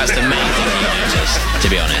thing. That's the main thing you notice, to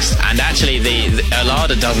be honest. And actually, the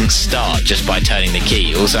Alada doesn't start just by turning the key.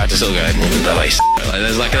 You also have to sort of go,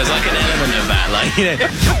 there's like an element of that, like, you know.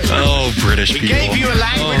 Oh, British people. We gave you a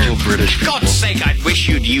language. Oh, British people. For God's sake, I wish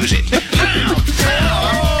you'd use it.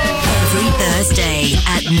 Every Thursday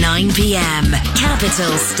at 9 p.m.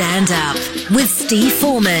 Capital Stand Up with Steve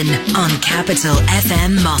Foreman on Capital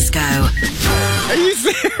FM Moscow. Are you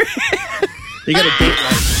serious? You got a date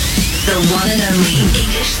right. The one and only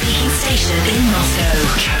English-speaking station in Moscow.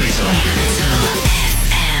 Capital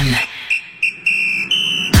FM.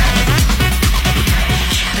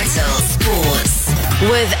 Capital Sports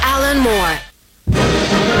with Alan Moore.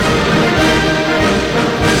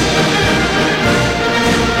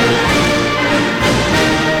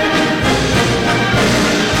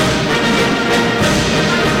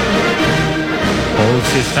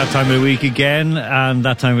 It's that time of the week again, and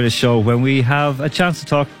that time of the show when we have a chance to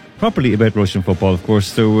talk properly about Russian football. Of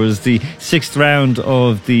course, there was the 6th round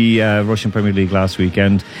of the Russian Premier League last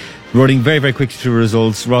weekend. Running very, very quickly through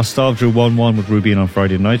results, Rostov drew 1-1 with Rubin on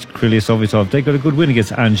Friday night. Krylia Sovetov, they got a good win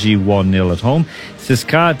against Anzhi 1-0 at home.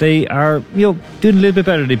 CSKA, they are doing a little bit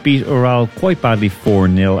better. They beat Ural quite badly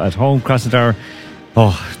 4-0 at home. Krasnodar,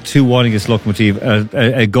 2-1 against Lokomotiv.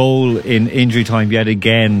 A goal in injury time yet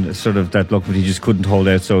again, sort of that Lokomotiv just couldn't hold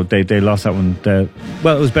out, so they lost that one.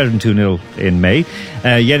 Well, it was better than 2-0 in May.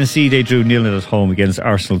 Yenisei, they drew 0-0 at home against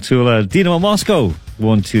Arsenal Tula. Dynamo Moscow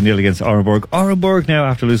won 2-0 against Orenburg. Orenburg now,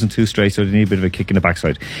 after losing 2 straight, so they need a bit of a kick in the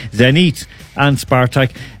backside. Zenit and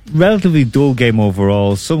Spartak, relatively dull game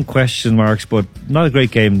overall, some question marks, but not a great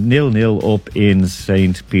game. 0-0 up in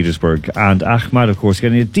St. Petersburg. And Akhmat, of course,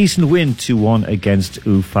 getting a decent win 2-1 against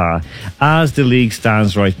Ufa. As the league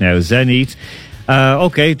stands right now, Zenit,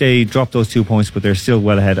 they dropped those 2 points, but they're still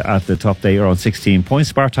well ahead at the top. They are on 16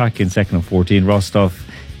 points. Spartak in second on 14. Rostov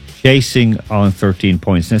chasing on 13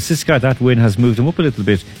 points. Now, CSKA, that win has moved them up a little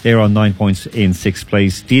bit. They're on 9 points in 6th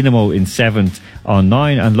place. Dynamo in 7th on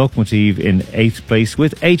 9, and Lokomotiv in 8th place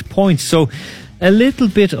with 8 points. So a little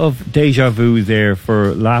bit of deja vu there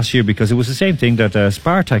for last year, because it was the same thing that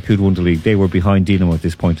Spartak, who'd won the league, they were behind Dynamo at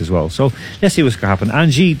this point as well. So let's see what's going to happen.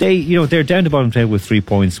 Anzhi, they're down the bottom table with 3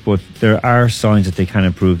 points, but there are signs that they can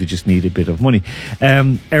improve. They just need a bit of money.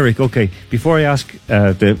 Eric, okay, before I ask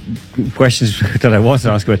the questions that I want to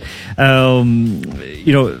ask about,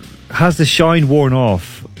 has the shine worn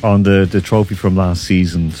off on the trophy from last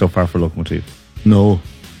season so far for Lokomotiv? No,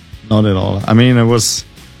 not at all. I mean, it was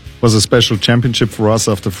a special championship for us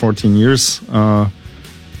after 14 years.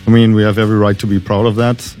 We have every right to be proud of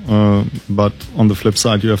that. But on the flip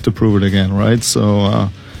side, you have to prove it again, right? So,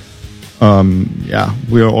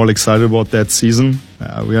 we are all excited about that season.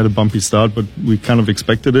 We had a bumpy start, but we kind of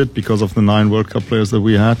expected it because of the 9 World Cup players that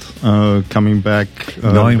we had coming back.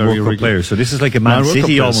 9 World Cup players. So this is like a Man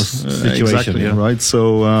City almost situation. Exactly, right?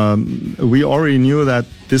 So we already knew that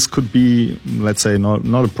this could be, let's say, not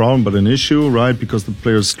a problem, but an issue, right? Because the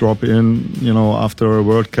players drop in, after a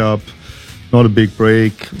World Cup, not a big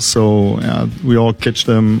break. So we all catch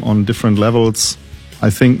them on different levels. I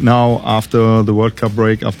think now, after the World Cup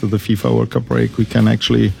break, after the FIFA World Cup break, we can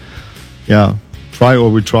actually, we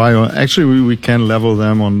can level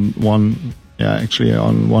them on one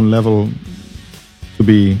level to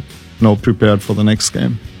be prepared for the next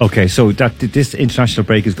game. Okay, so this international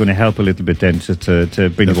break is going to help a little bit then to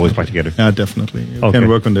bring the boys back together. Yeah, definitely. You can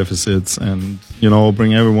work on deficits and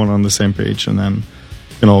bring everyone on the same page, and then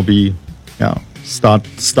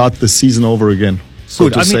start the season over again. So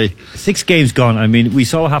good. 6 games gone. We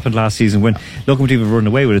saw what happened last season when Lokomotiv were running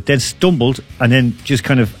away with it, then stumbled, and then just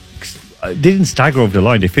kind of didn't stagger over the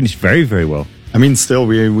line. They finished very, very well. Still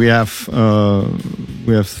we have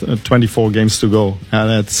 24 games to go.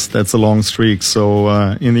 That's a long streak. So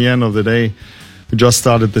in the end of the day, we just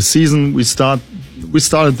started the season. We started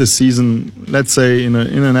the season, let's say, in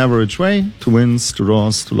an average way: 2 wins, 2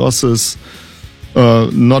 draws, 2 losses.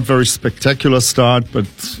 Not very spectacular start, but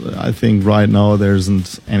I think right now there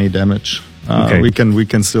isn't any damage. We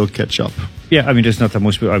can still catch up. Yeah, there's not that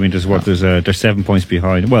much. There's 7 points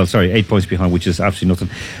behind. Well, sorry, 8 points behind, which is absolutely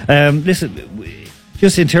nothing. Listen,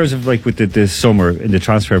 just in terms of with the summer in the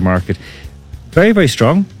transfer market, very, very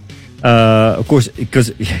strong. Of course,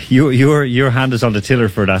 because your hand is on the tiller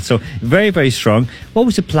for that. So very, very strong. What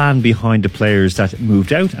was the plan behind the players that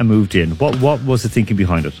moved out and moved in? What was the thinking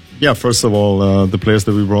behind it? Yeah, first of all, the players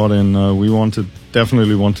that we brought in, we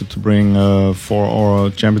definitely wanted to bring for our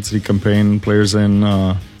Champions League campaign players in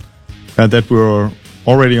that were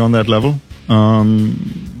already on that level.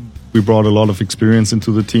 We brought a lot of experience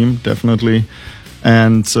into the team, definitely.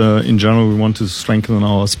 And in general, we want to strengthen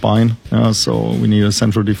our spine. So we need a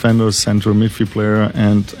central defender, central midfield player,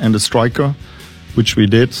 and a striker, which we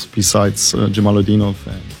did, besides Jamaluddinov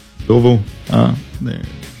and Lovo.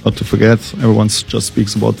 Not to forget, everyone just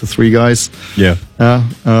speaks about the 3 guys. Yeah.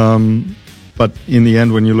 But in the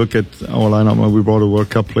end, when you look at our lineup, we brought a World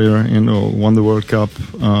Cup player in, or won the World Cup,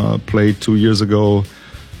 played 2 years ago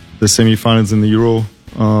the semi-finals in the Euro,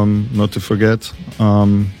 not to forget.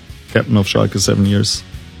 Captain of Schalke 7 years.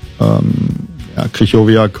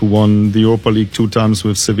 Krychowiak, who won the Europa League 2 times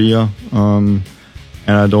with Sevilla.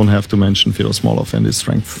 And I don't have to mention Fedor Smolov and his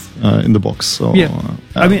strength in the box. So,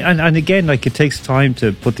 I mean, and again, like, it takes time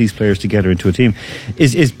to put these players together into a team.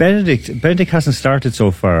 Is Benedict hasn't started so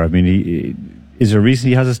far? I mean, is there a reason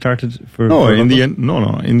he hasn't started for? No, in the end,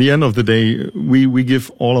 In the end of the day, we give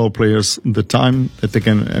all our players the time that they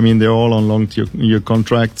can. I mean, they're all on long-year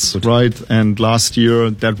contracts, right? And last year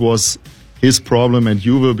that was his problem at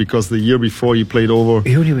Juve, because the year before he played over.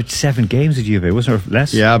 He only had 7 games at Juve, wasn't there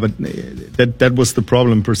less? Yeah, but that was the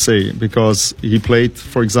problem per se, because he played,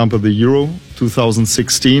 for example, the Euro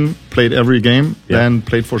 2016, played every game, then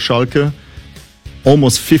played for Schalke,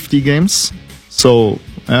 almost 50 games. So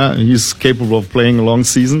he's capable of playing a long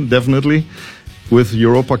season, definitely, with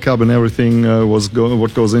Europa Cup and everything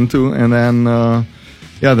what goes into. And then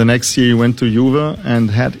the next year he went to Juve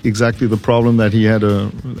and had exactly the problem that he had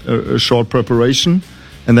a short preparation,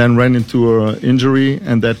 and then ran into an injury,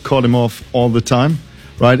 and that caught him off all the time,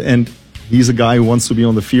 right? And he's a guy who wants to be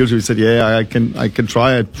on the field. So he said, I can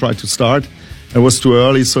try. I tried to start. It was too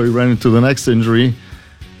early, so he ran into the next injury.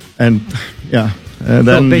 And and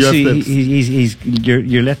then basically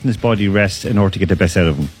you're letting his body rest in order to get the best out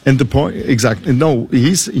of him. And the point, exactly. No,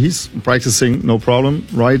 he's practicing, no problem,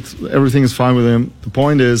 right? Everything is fine with him. The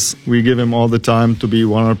point is, we give him all the time to be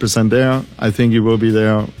 100% there. I think he will be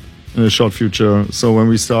there in a short future. So when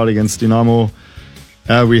we start against Dinamo,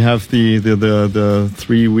 we have the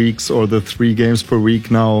 3 weeks or the 3 games per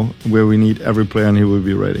week now where we need every player, and he will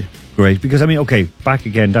be ready. Great, because I mean, okay, back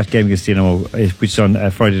again, that game against Dinamo, which is on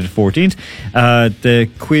Friday the 14th. The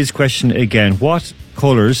quiz question again: what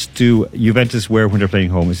colours do Juventus wear when they're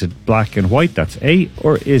playing home? Is it black and white? That's A,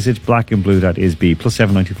 or is it black and blue? That is B. Plus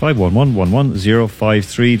 795 11 11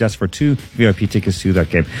 053. That's for 2 VIP tickets to that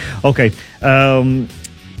game. Okay.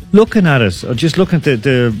 Looking at it, just looking at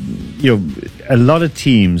the a lot of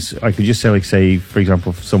teams, I could just say, for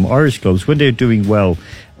example, some Irish clubs, when they're doing well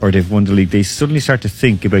or they've won the league, they suddenly start to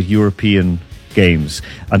think about European games,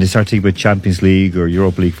 and they start thinking about Champions League or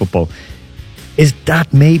Europa League football. Is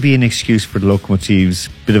that maybe an excuse for the Lokomotiv's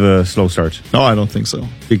bit of a slow start? No, I don't think so,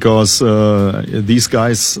 because these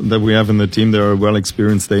guys that we have in the team, they're well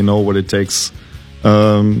experienced. They know what it takes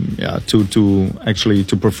to actually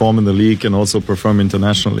to perform in the league and also perform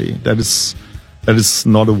internationally. That is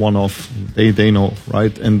not a one-off. They know,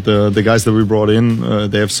 right? And the guys that we brought in,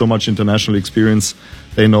 they have so much international experience.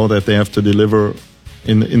 They know that they have to deliver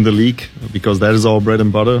in the league, because that is our bread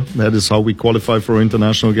and butter. That is how we qualify for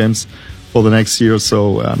international games for the next year.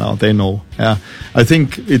 So now they know. Yeah, I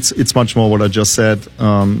think it's much more what I just said,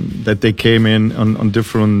 that they came in on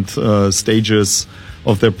different stages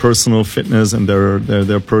of their personal fitness and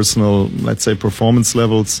their personal, let's say, performance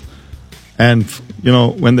levels. And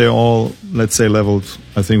when they're all, let's say, leveled,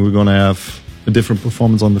 I think we're going to have a different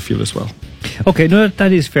performance on the field as well. Okay, no,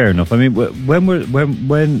 that is fair enough. I mean,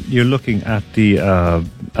 when you're looking at the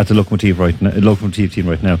Lokomotiv team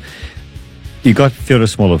right now, you got Fyodor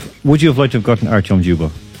Smolov. Would you have liked to have gotten Artyom Dzyuba,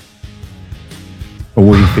 or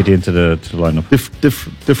would he fit into the lineup?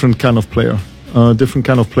 Different kind of player. Different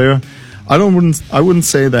kind of player. I wouldn't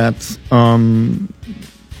say that.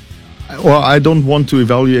 Well, I don't want to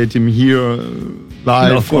evaluate him here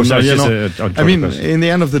live. No, of course, I mean, in the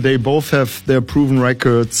end of the day, both have their proven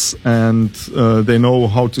records, and they know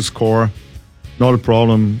how to score. Not a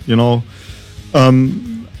problem, We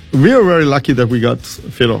are very lucky that we got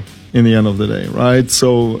Fedor in the end of the day, right?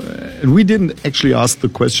 So, and we didn't actually ask the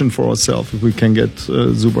question for ourselves if we can get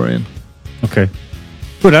Zuber in. Okay.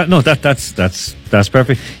 But no, that's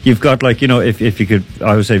perfect. You've got, if you could,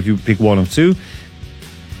 I would say, if you pick one of two,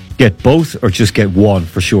 get both or just get one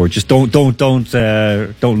for sure. Just don't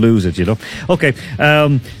lose it. Okay.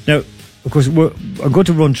 Now, of course, I'm going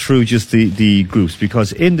to run through just the groups,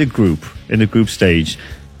 because in the group stage,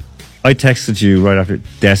 I texted you right after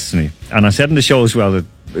Destiny, and I said in the show as well that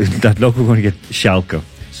look, we're going to get Schalke.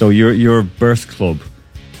 So your birth club.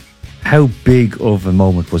 How big of a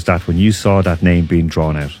moment was that when you saw that name being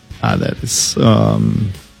drawn out? That is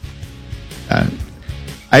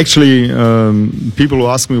actually, people who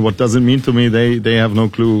ask me what does it mean to me, they have no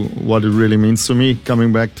clue what it really means to me.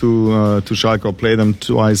 Coming back to Schalke, I played them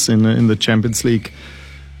twice in the Champions League.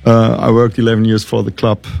 I worked 11 years for the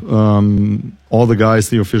club. All the guys,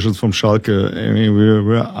 the officials from Schalke, I mean, we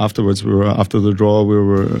were after the draw, we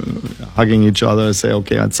were hugging each other and say,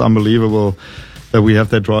 okay, it's unbelievable that we have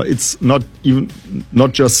that draw. It's not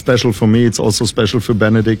just special for me. It's also special for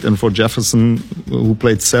Benedict and for Jefferson, who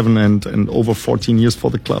played 7 and over 14 years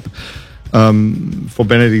for the club. For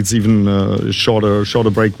Benedict, it's even a shorter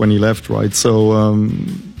break when he left, right? So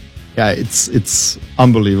it's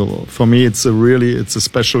unbelievable. For me, it's a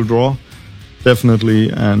special draw, definitely,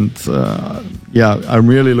 and I'm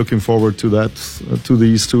really looking forward to that, to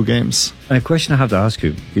these 2 games. And a question I have to ask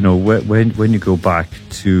you, when you go back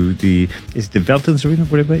to is the Veltins Arena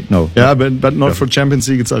where they play? No. Yeah, but not for Champions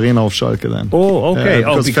League, it's Arena auf Schalke then. Oh, okay.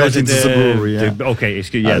 Because it's a brewery, yeah. Okay,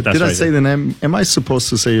 excuse, yeah, that's did right. I say the name? Am I supposed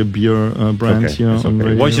to say a beer brand okay, here on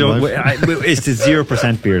okay. radio? It's the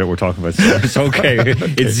 0% beer that we're talking about. So it's okay.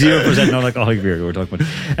 It's 0% non-alcoholic beer that we're talking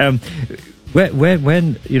about.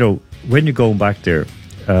 When you're going back there,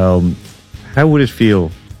 how would it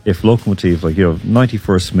feel if Lokomotiv,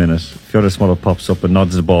 91st minute, Fyodor Smolov pops up and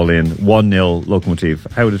nods the ball in, 1-0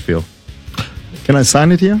 Lokomotiv? How would it feel? Can I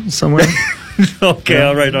sign it here somewhere? Okay,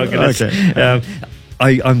 all right. Okay.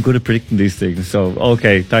 I'm good at predicting these things. So,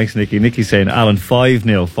 okay, thanks, Nikki. Nikki's saying, Alan,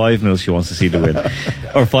 5-0. 5-0 she wants to see the win.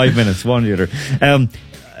 Or 5 minutes, one or the other.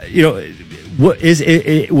 Would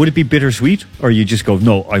it be bittersweet, or you just go,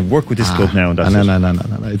 no, I work with this club now and that's it?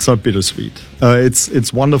 No. It's not bittersweet.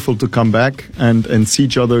 It's wonderful to come back and see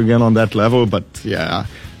each other again on that level. But yeah,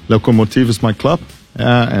 Lokomotiv is my club.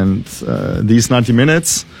 Yeah, and these 90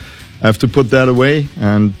 minutes, I have to put that away,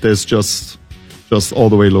 and there's just all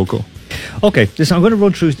the way local. Okay, listen, I'm going to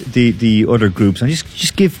run through the other groups and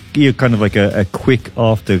just give you kind of like a quick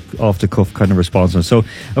off the cuff kind of response. And so,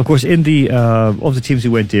 of course, in the of the teams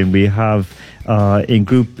who went in, we have in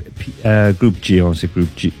Group G, I want to say Group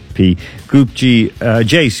P, Group J,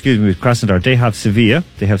 with Krasnodar. They have Sevilla,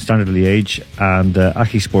 they have Standard Liège, and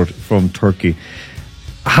Akhisport from Turkey.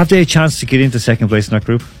 Have they a chance to get into second place in that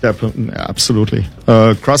group? Absolutely.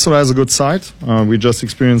 Krasnodar has a good side. We just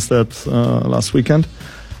experienced that last weekend.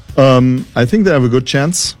 I think they have a good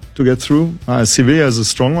chance to get through. Sevilla is a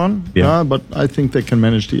strong one, but I think they can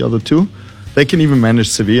manage the other 2. They can even manage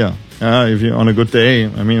Sevilla if you're on a good day.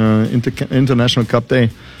 I mean, international cup day,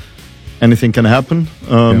 anything can happen.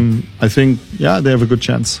 I think, they have a good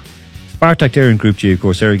chance. Spartak there in Group G, of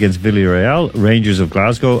course, they're against Villarreal, Rangers of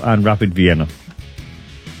Glasgow, and Rapid Vienna.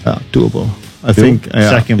 Doable. I think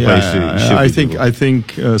second place. I think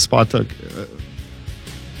Spartak.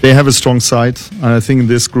 They have a strong side, and I think in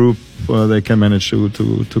this group they can manage to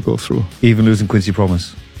go through. Even losing Quincy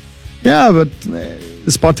Promes. Yeah, but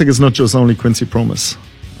Spartak is not just only Quincy Promes.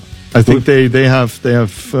 I think they have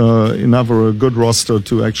enough or a good roster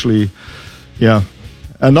to actually,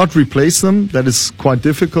 not replace them. That is quite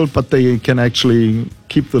difficult, but they can actually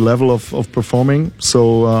keep the level of performing.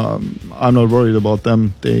 So I'm not worried about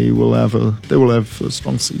them. They will have a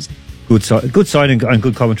strong season. Good signing and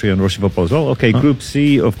good commentary on Russian football as well. Okay, Group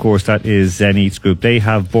C, of course, that is Zenit's group. They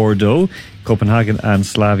have Bordeaux, Copenhagen, and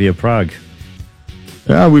Slavia Prague.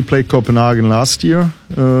 Yeah, we played Copenhagen last year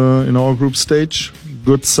in our group stage.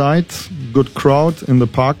 Good side, good crowd in the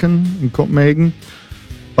Parken in Copenhagen.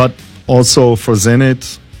 But also for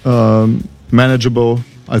Zenit, manageable.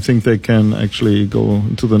 I think they can actually go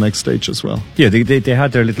into the next stage as well. Yeah, they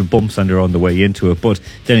had their little bumps and they're on the way into it. But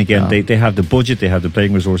then again, they have the budget, they have the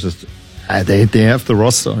playing resources. They have the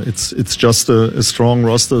roster. It's just a strong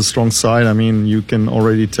roster, a strong side. I mean, you can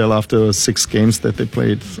already tell after 6 games that they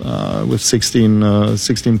played with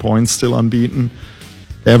 16 points, still unbeaten.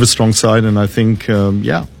 They have a strong side, and I think,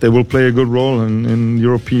 they will play a good role in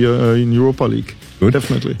Europa League. Good.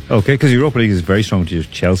 Definitely. Okay, because Europa League is very strong.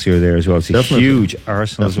 Chelsea are there as well. It's a huge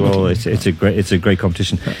Arsenal Definitely. as well. It's a great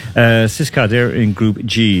competition. CSKA, they're in Group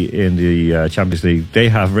G in the Champions League. They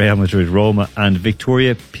have Real Madrid, Roma, and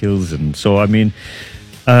Victoria Pilsen. So I mean,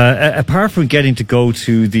 apart from getting to go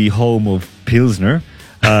to the home of Pilsner.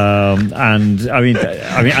 And I mean,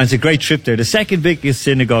 it's a great trip there. The second biggest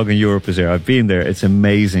synagogue in Europe is there. I've been there. It's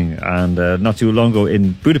amazing. And not too long ago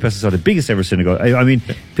in Budapest, I saw the biggest ever synagogue. I mean,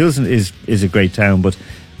 Pilsen is a great town, but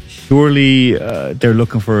surely they're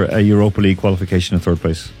looking for a Europa League qualification in third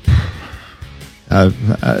place. If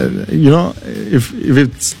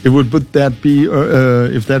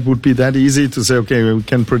that would be that easy to say, okay, we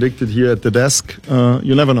can predict it here at the desk,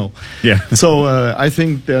 you never know. Yeah. So I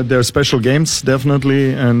think they're special games,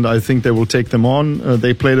 definitely, and I think they will take them on.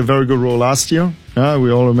 They played a very good role last year.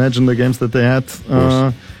 We all imagine the games that they had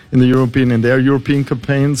in their European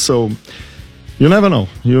campaign. So you never know.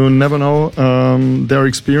 They're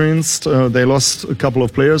experienced. They lost a couple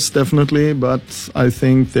of players, definitely, but I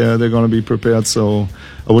think they're going to be prepared. So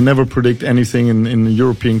I would never predict anything in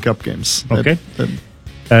European Cup games. Okay.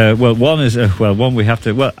 One we have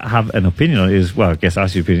to have an opinion on is, I guess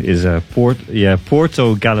ask your opinion, is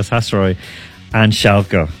Porto, Galatasaray and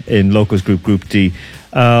Schalke in Locos Group D.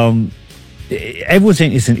 Everyone's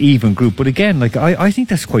saying it's an even group, but again, I think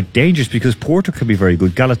that's quite dangerous because Porto can be very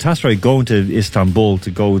good. Galatasaray going to Istanbul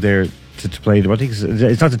to go there to play them. I think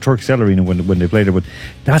it's not the Turkcell Arena when they play there, but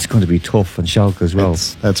that's going to be tough, and Schalke as well.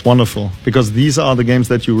 That's wonderful, because these are the games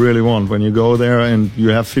that you really want when you go there and you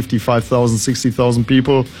have 55,000, 60,000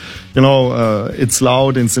 people. It's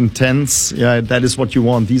loud, it's intense. Yeah, that is what you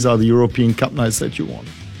want. These are the European Cup nights that you want.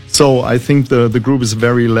 So I think the group is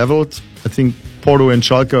very leveled. I think Porto and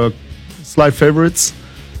Schalke are slight favorites,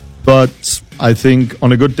 but I think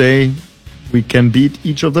on a good day we can beat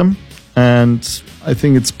each of them, and I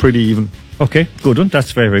think it's pretty even. Okay, good one.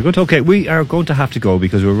 That's very, very good. Okay, we are going to have to go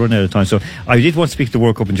because we're running out of time. So I did want to speak to the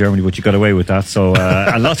World Cup in Germany, but you got away with that. So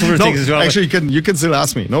and lots of other things as well. Actually, you can still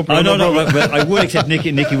ask me. No problem. No. Well, I would, except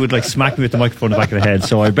Nicky would smack me with the microphone in the back of the head.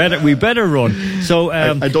 So we better run. So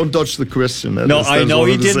I don't dodge the question. I know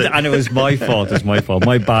you didn't, and it was my fault. It's my fault.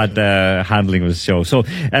 My bad handling of the show. So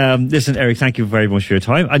listen, Eric, thank you very much for your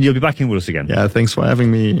time, and you'll be back in with us again. Yeah, thanks for having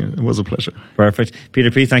me. It was a pleasure. Perfect. Peter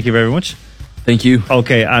P, thank you very much. Thank you.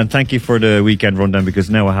 Okay, and thank you for the weekend rundown,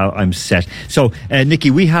 because now I'm set. So,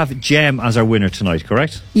 Nicky, we have Gem as our winner tonight,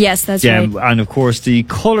 correct? Yes, that's Gem, right. and of course the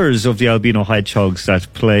colours of the Albino Hedgehogs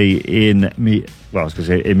that play in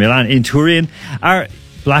Milan, in Turin, are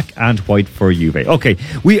black and white for Juve. Okay,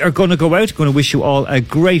 we are going to go out, going to wish you all a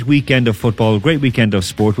great weekend of football, a great weekend of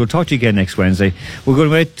sport. We'll talk to you again next Wednesday. We're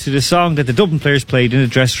going to go out to the song that the Dublin players played in the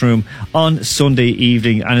dressing room on Sunday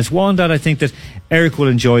evening, and it's one that I think that Eric will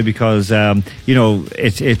enjoy because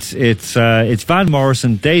it's Van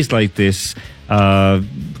Morrison, Days Like This. Talk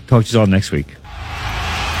to you all next week.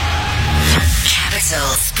 Capital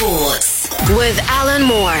Sports with Alan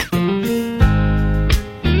Moore.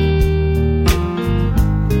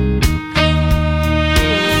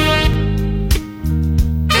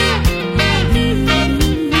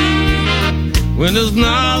 When it's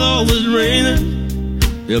not always raining,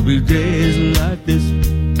 there'll be days like this.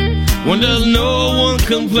 When there's no one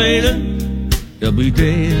complaining, there'll be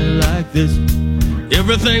days like this.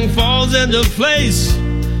 Everything falls into place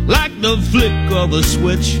like the flick of a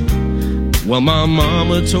switch. Well, my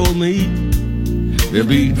mama told me there'll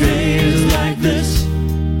be days like this.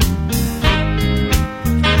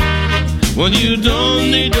 When you don't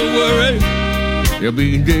need to worry, there'll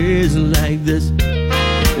be days like this.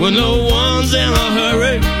 When no one's in a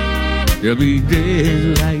hurry, there'll be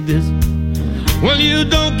days like this. When you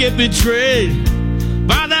don't get betrayed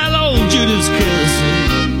by that old Judas kiss.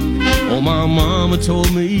 Oh, my mama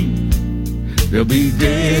told me there'll be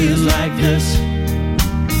days like this.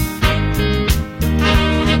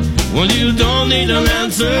 When you don't need an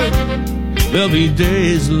answer, there'll be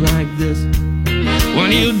days like this.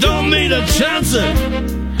 When you don't need a chance,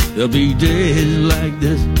 there'll be days like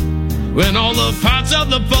this. When all the parts of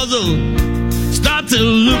the puzzle start to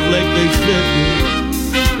look like they fit,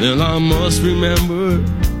 and I must remember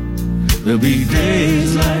there'll be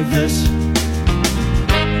days like this.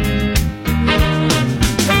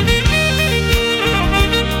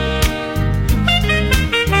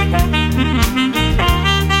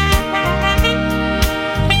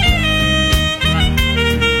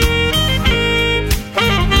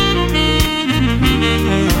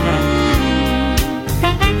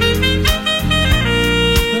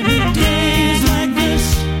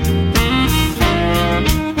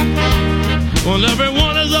 Well,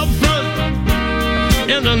 everyone is up front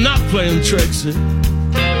and they're not playing tricks.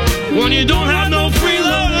 When you don't have no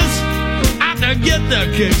freeloaders out to get their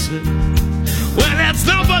kicks. Well, that's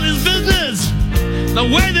nobody's business, the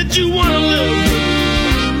way that you want to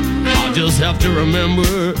live. I'll just have to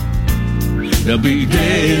remember there'll be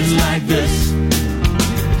days like this.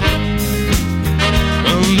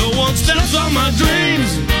 When no one steps on my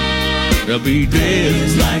dreams, there'll be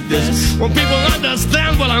days like this. When people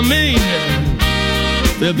understand what I mean,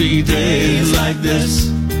 there'll be days like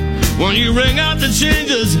this. When you ring out the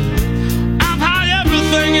changes of how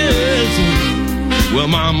everything is. Well,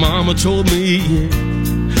 my mama told me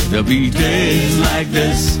there'll be days like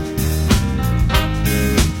this.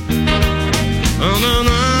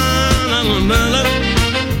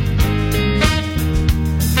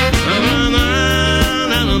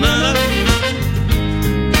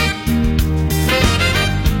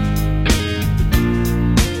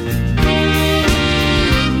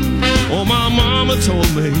 Oh, my mama told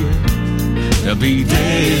me there'll be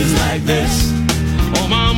days like this.